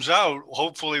it comes out,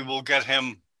 hopefully we'll get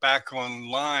him back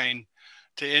online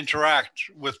to interact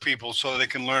with people so they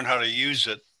can learn how to use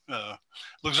it.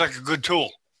 Looks like a good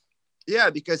tool. Yeah,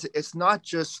 because it's not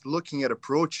just looking at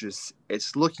approaches,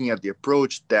 it's looking at the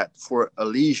approach that for a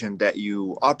lesion that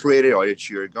you operated or that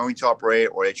you're going to operate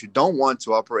or that you don't want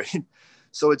to operate.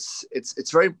 So it's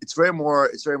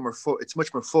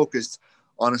much more focused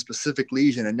on a specific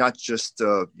lesion and not just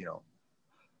an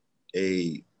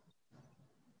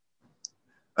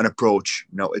approach.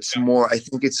 It's more. I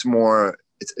think it's more.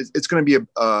 It's going to be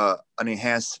an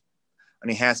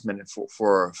enhancement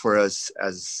for us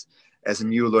as a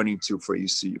new learning tool for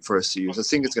us to use. I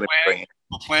think it's going to be great.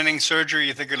 For planning surgery,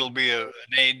 you think it'll be an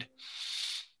aid?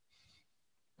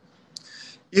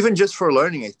 Even just for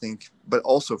learning, I think, but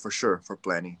also for sure for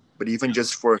planning. But even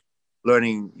just for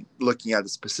learning, looking at the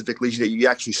specific lesion that you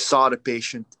actually saw the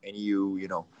patient, and you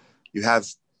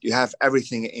have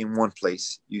everything in one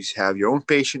place. You have your own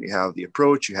patient, you have the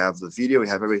approach, you have the video, you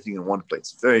have everything in one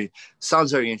place.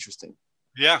 Sounds very interesting.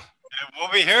 Yeah,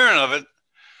 we'll be hearing of it.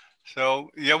 So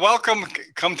you're welcome.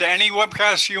 Come to any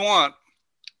webcast you want.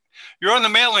 You're on the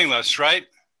mailing list, right?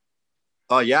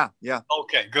 Oh, yeah.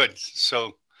 Okay, good.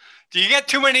 So do you get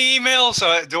too many emails?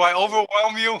 Do I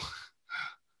overwhelm you?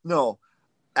 No.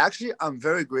 Actually, I'm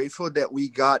very grateful that we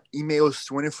got emails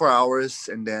 24 hours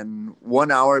and then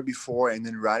 1 hour before and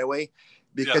then right away,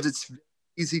 because it's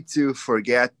easy to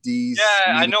forget these.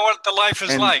 Yeah, I know what the life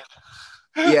is like.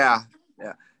 yeah.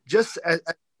 Just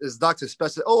as Dr.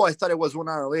 Spetzler, I thought it was 1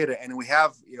 hour later, and we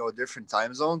have different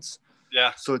time zones.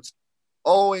 Yeah. So it's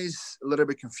always a little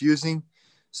bit confusing.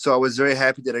 So I was very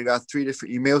happy that I got 3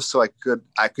 different emails, so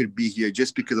I could be here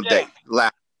just because of that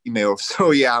last email.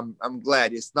 So yeah, I'm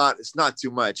glad it's not too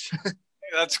much.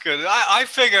 That's good. I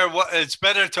figure it's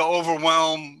better to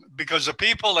overwhelm, because the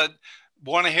people that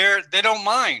want to hear it, they don't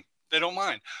mind. But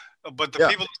the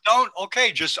people that don't,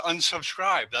 okay, just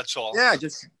unsubscribe. That's all. Yeah,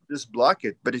 just block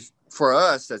it. But if for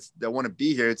us that want to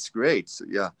be here, it's great. So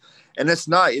yeah, and it's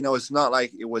not it's not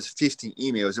like it was 15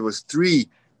 emails. It was 3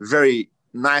 very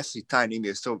nicely timed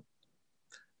emails. So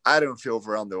I don't feel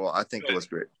overwhelmed at all. I think it was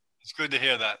great. It's good to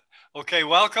hear that. Okay,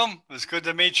 welcome. It's good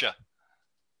to meet you.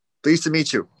 Pleased to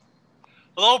meet you.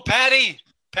 Hello, Patty.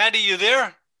 Patty, you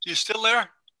there? You still there?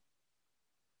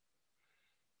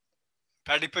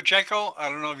 Patty Pacheco, I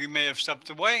don't know if you may have stepped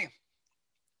away.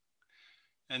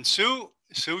 And Sue,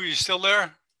 you still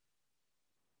there?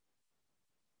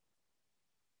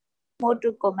 More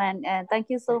to comment, and thank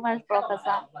you so much,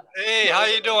 Professor. Hey, how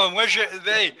you doing? Where's your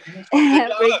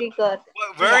Pretty good.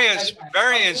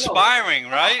 Very inspiring,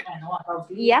 right?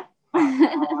 Yeah.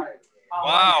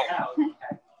 Wow.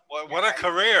 What a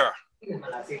career.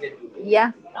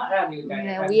 Yeah.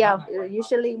 We are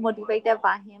usually motivated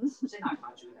by him.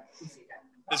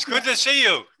 It's good to see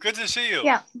you. Good to see you.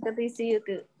 Yeah, good to see you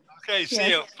too. Okay,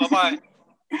 see you. Bye-bye.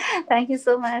 Thank you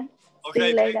so much. Okay, see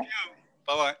you later. Thank you.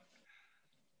 Bye-bye.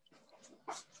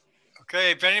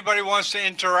 Okay, if anybody wants to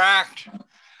interact,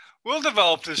 we'll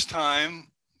develop this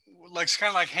time. It's kind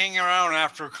of like hanging around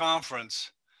after a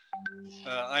conference.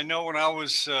 I know when I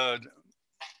was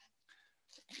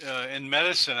in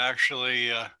medicine,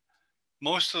 actually,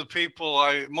 most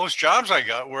jobs I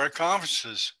got were at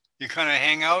conferences. You kind of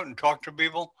hang out and talk to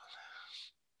people.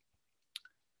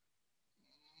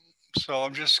 So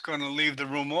I'm just going to leave the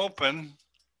room open.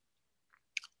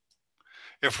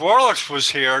 If Warlocks was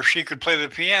here, she could play the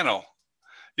piano.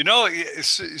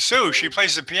 Sue, she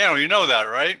plays the piano. You know that,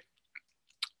 right?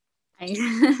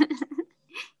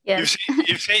 Yes.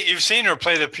 You've seen her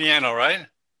play the piano, right?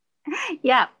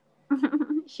 Yeah.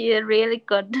 She is really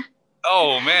good.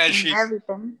 Oh man,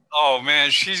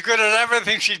 she's good at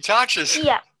everything she touches.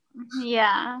 Yeah.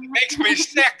 Yeah. It makes me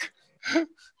sick.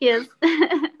 Yes.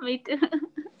 Me too.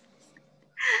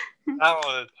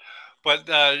 But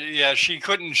yeah, she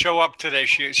couldn't show up today.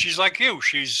 She's like you.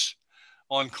 She's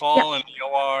on call in the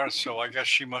OR, so I guess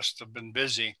she must have been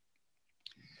busy.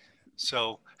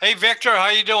 So, hey, Victor, how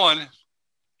you doing?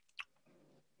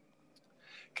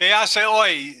 Que hace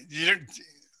hoy?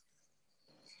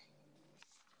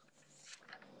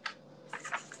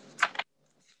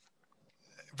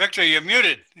 Victor, you're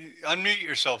muted. Unmute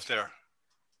yourself there.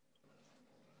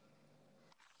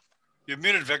 You're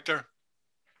muted, Victor.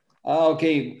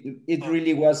 Okay, it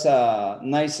really was a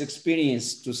nice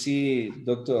experience to see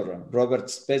Dr. Robert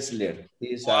Spetzler.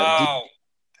 He's a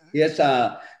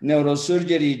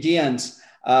neurosurgery giant,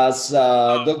 as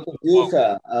Dr.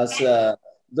 Juha, as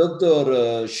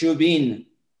Dr. Shubin.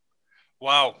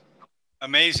 Wow,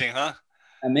 amazing, huh?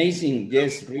 Amazing,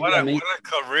 yes. Really what a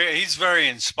career. He's very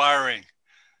inspiring.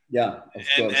 Yeah, of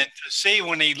course. And to see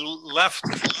when he left,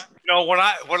 when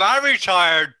I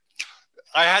retired,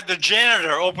 I had the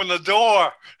janitor open the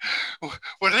door.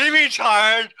 When he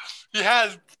retired, he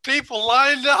had people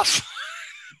lined up.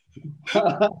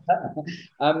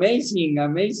 Amazing,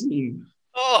 amazing.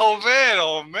 Oh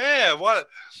man, what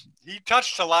he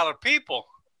touched a lot of people.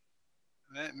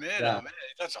 Man,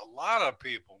 he touched a lot of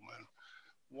people, man.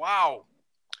 Wow.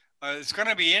 It's going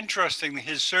to be interesting,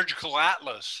 his surgical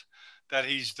atlas that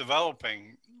he's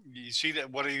developing. You see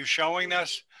that? What are you showing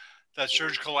us? That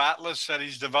surgical atlas that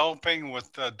he's developing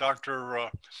with Dr.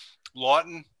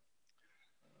 Lawton?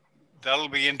 That'll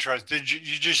be interesting.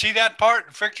 Did you see that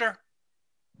part, Victor?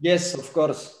 Yes, of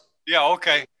course. Yeah,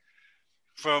 okay.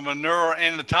 From a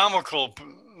neuroanatomical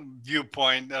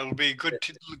viewpoint, that'll be good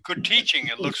teaching,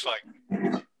 it looks like.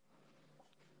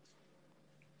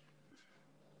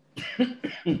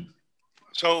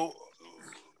 So,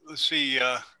 let's see.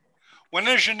 When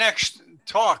is your next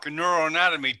talk, a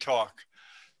neuroanatomy talk?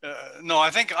 No,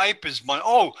 I think IPE is Monday.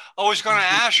 Oh, I was going to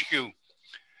ask you.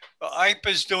 IPE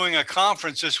is doing a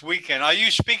conference this weekend. Are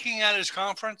you speaking at his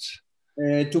conference?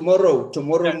 Tomorrow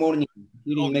morning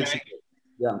here in Mexico.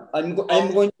 Yeah, I'm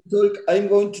going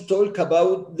to talk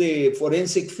about the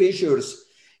forensic features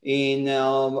in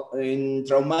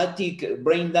traumatic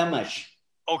brain damage.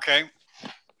 Okay.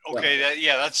 Okay.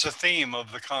 Yeah, that's the theme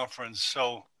of the conference.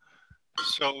 So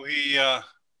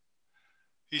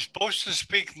he's supposed to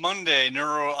speak Monday. I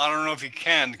don't know if he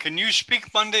can. Can you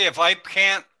speak Monday if I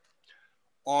can't?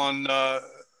 On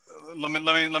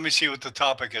let me see what the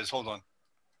topic is. Hold on.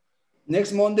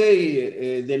 Next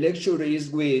Monday, the lecture is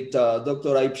with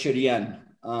Dr. Aip Sherian,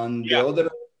 and the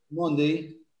other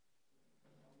Monday,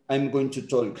 I'm going to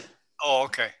talk. Oh,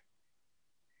 okay.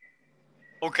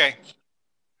 Okay.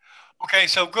 Okay,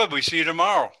 so good. We see you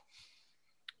tomorrow.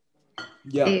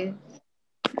 Yeah.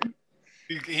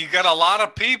 He got a lot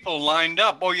of people lined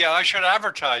up. Oh, yeah, I should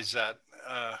advertise that.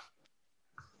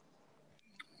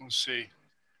 Let's see.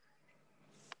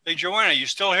 Hey, Joanna, you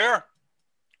still here?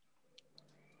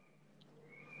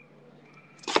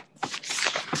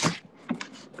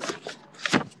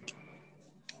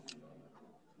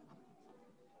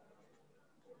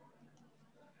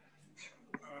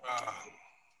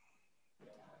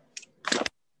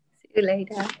 See you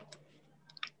later.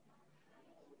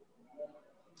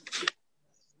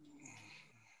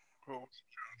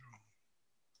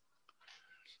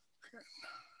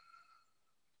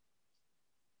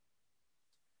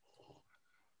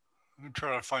 I'm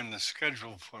trying to find the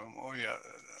schedule for him. Oh, yeah.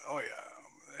 Oh, yeah.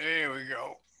 There we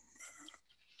go.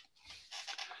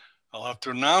 I'll have to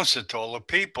announce it to all the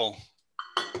people.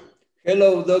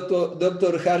 Hello,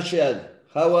 Dr. Harshad.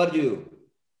 How are you?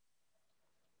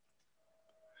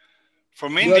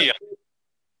 From India.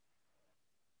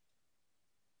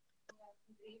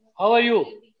 How are you?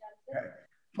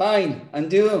 Fine.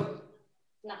 And you?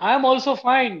 I am also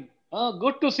fine.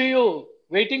 Good to see you.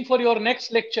 Waiting for your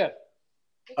next lecture.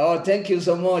 Oh, thank you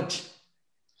so much.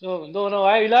 So, no,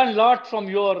 I learned a lot from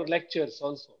your lectures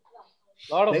also.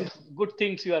 A lot of good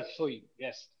things you are showing.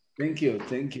 Yes. Thank you.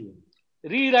 Thank you.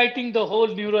 Rewriting the whole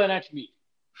neuroanatomy.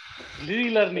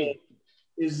 Relearning.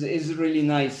 Is really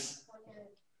nice.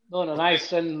 No,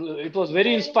 nice. And it was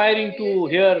very inspiring to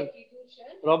hear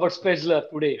Robert Spetzler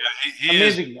today. Yeah,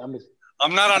 amazing.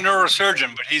 I'm not a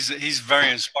neurosurgeon, but he's a very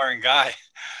inspiring guy.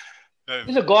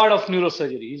 He's a god of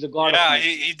neurosurgery. He's a god. Yeah,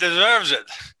 he deserves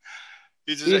it.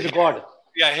 He's a god.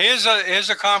 Yeah, here's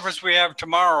a conference we have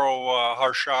tomorrow,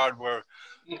 Harshad, where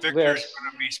Victor's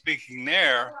going to be speaking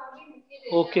there.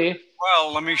 Okay.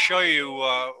 Well, let me show you,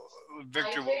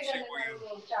 Victor. We'll see where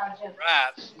you're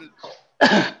at.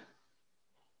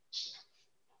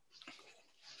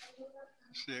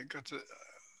 See, I got to.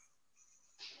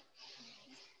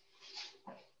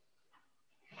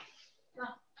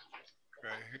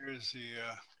 Okay, here's the.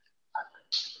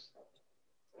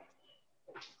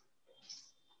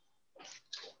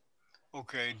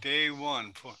 Okay, day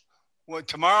one. What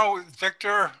tomorrow,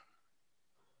 Victor?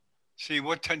 See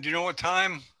what time? Do you know what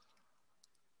time?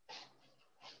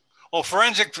 Oh,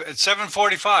 forensic at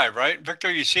 7:45, right,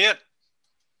 Victor? You see it?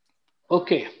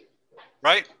 Okay.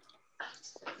 Right.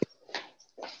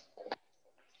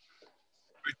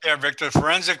 Right there, Victor.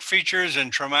 Forensic features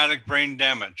and traumatic brain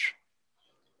damage.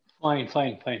 Fine.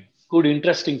 Good,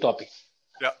 interesting topic.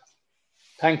 Yeah.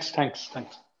 Thanks.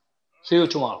 See you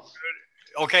tomorrow.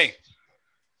 Okay.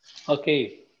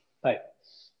 Okay. Bye.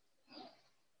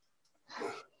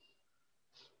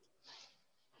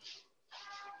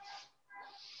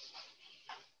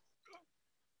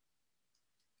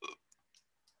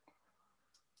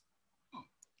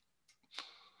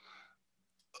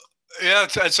 Yeah,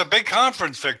 it's a big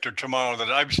conference, Victor, tomorrow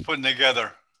that I'm putting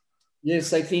together.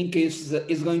 Yes, I think it's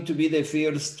going to be the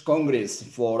first Congress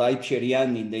for Aip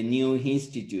Sherian in the new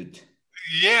institute.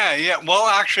 Yeah. Well,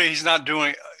 actually, he's not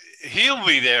doing. He'll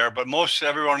be there, but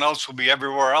everyone else will be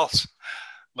everywhere else,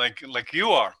 like you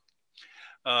are.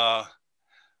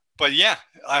 But yeah,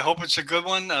 I hope it's a good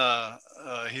one.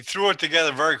 He threw it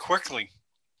together very quickly,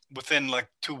 within like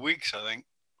 2 weeks, I think.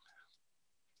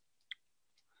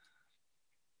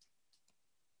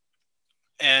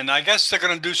 And I guess they're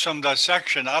going to do some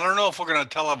dissection. I don't know if we're going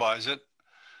to televise it.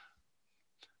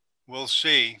 We'll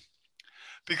see.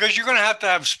 Because you're going to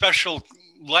have special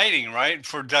lighting, right,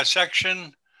 for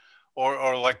dissection,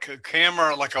 or like a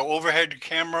camera, like an overhead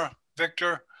camera,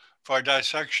 Victor, for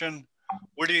dissection.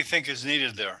 What do you think is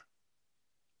needed there?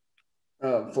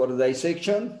 For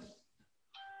dissection?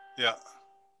 Yeah.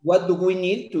 What do we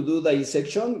need to do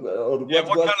dissection? Or what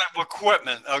kind of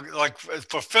equipment, like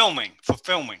for filming?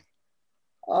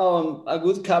 A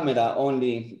good camera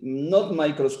only, not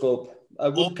microscope.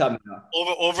 A good camera.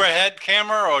 Overhead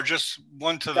camera, or just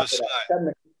one to the side?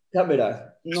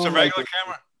 Camera. Just a regular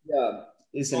camera? Yeah,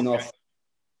 it's enough.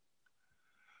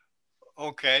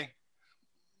 Okay.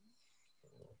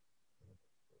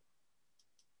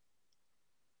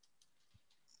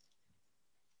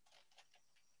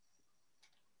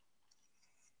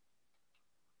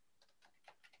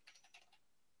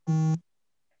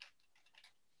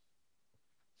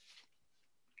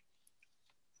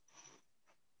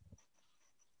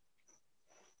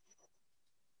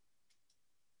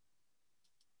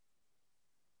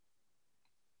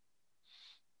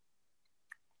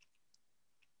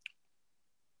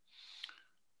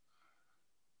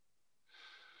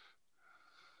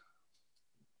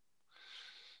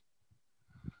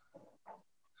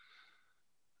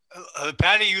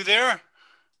 Patty, you there?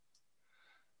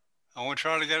 I want to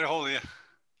try to get a hold of you.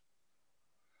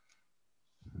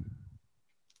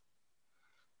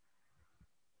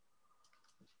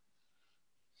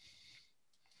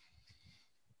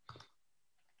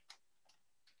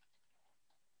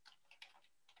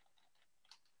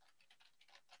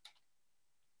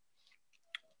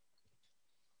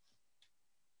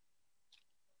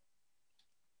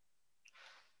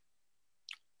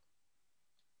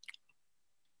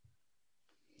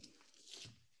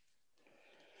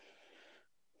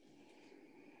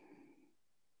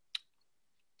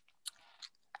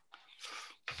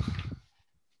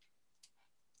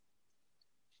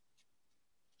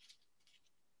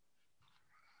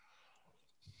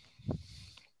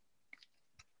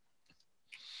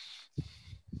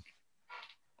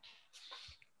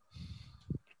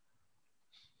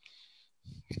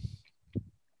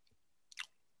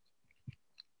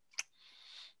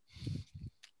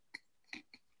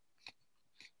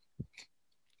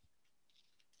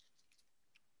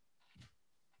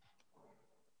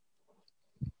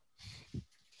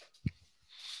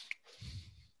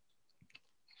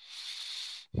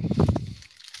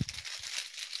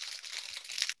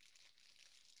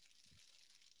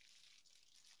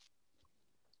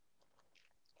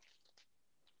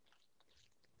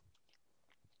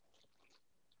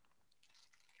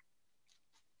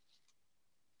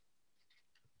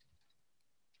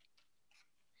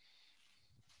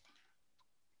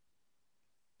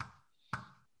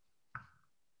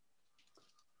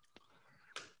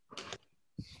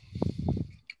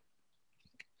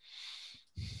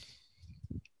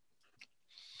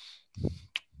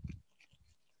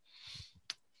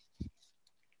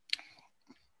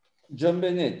 John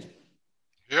Bennett.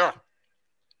 Yeah.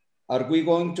 Are we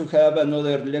going to have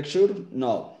another lecture?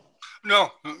 No.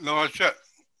 No, that's it.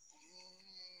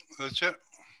 That's it.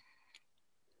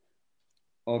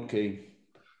 Okay.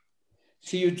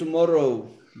 See you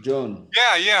tomorrow, John.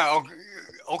 Yeah.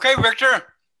 Okay, Victor.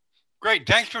 Great.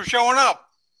 Thanks for showing up.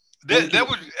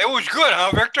 It was good,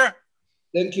 huh, Victor?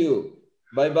 Thank you.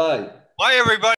 Bye-bye. Bye, everybody.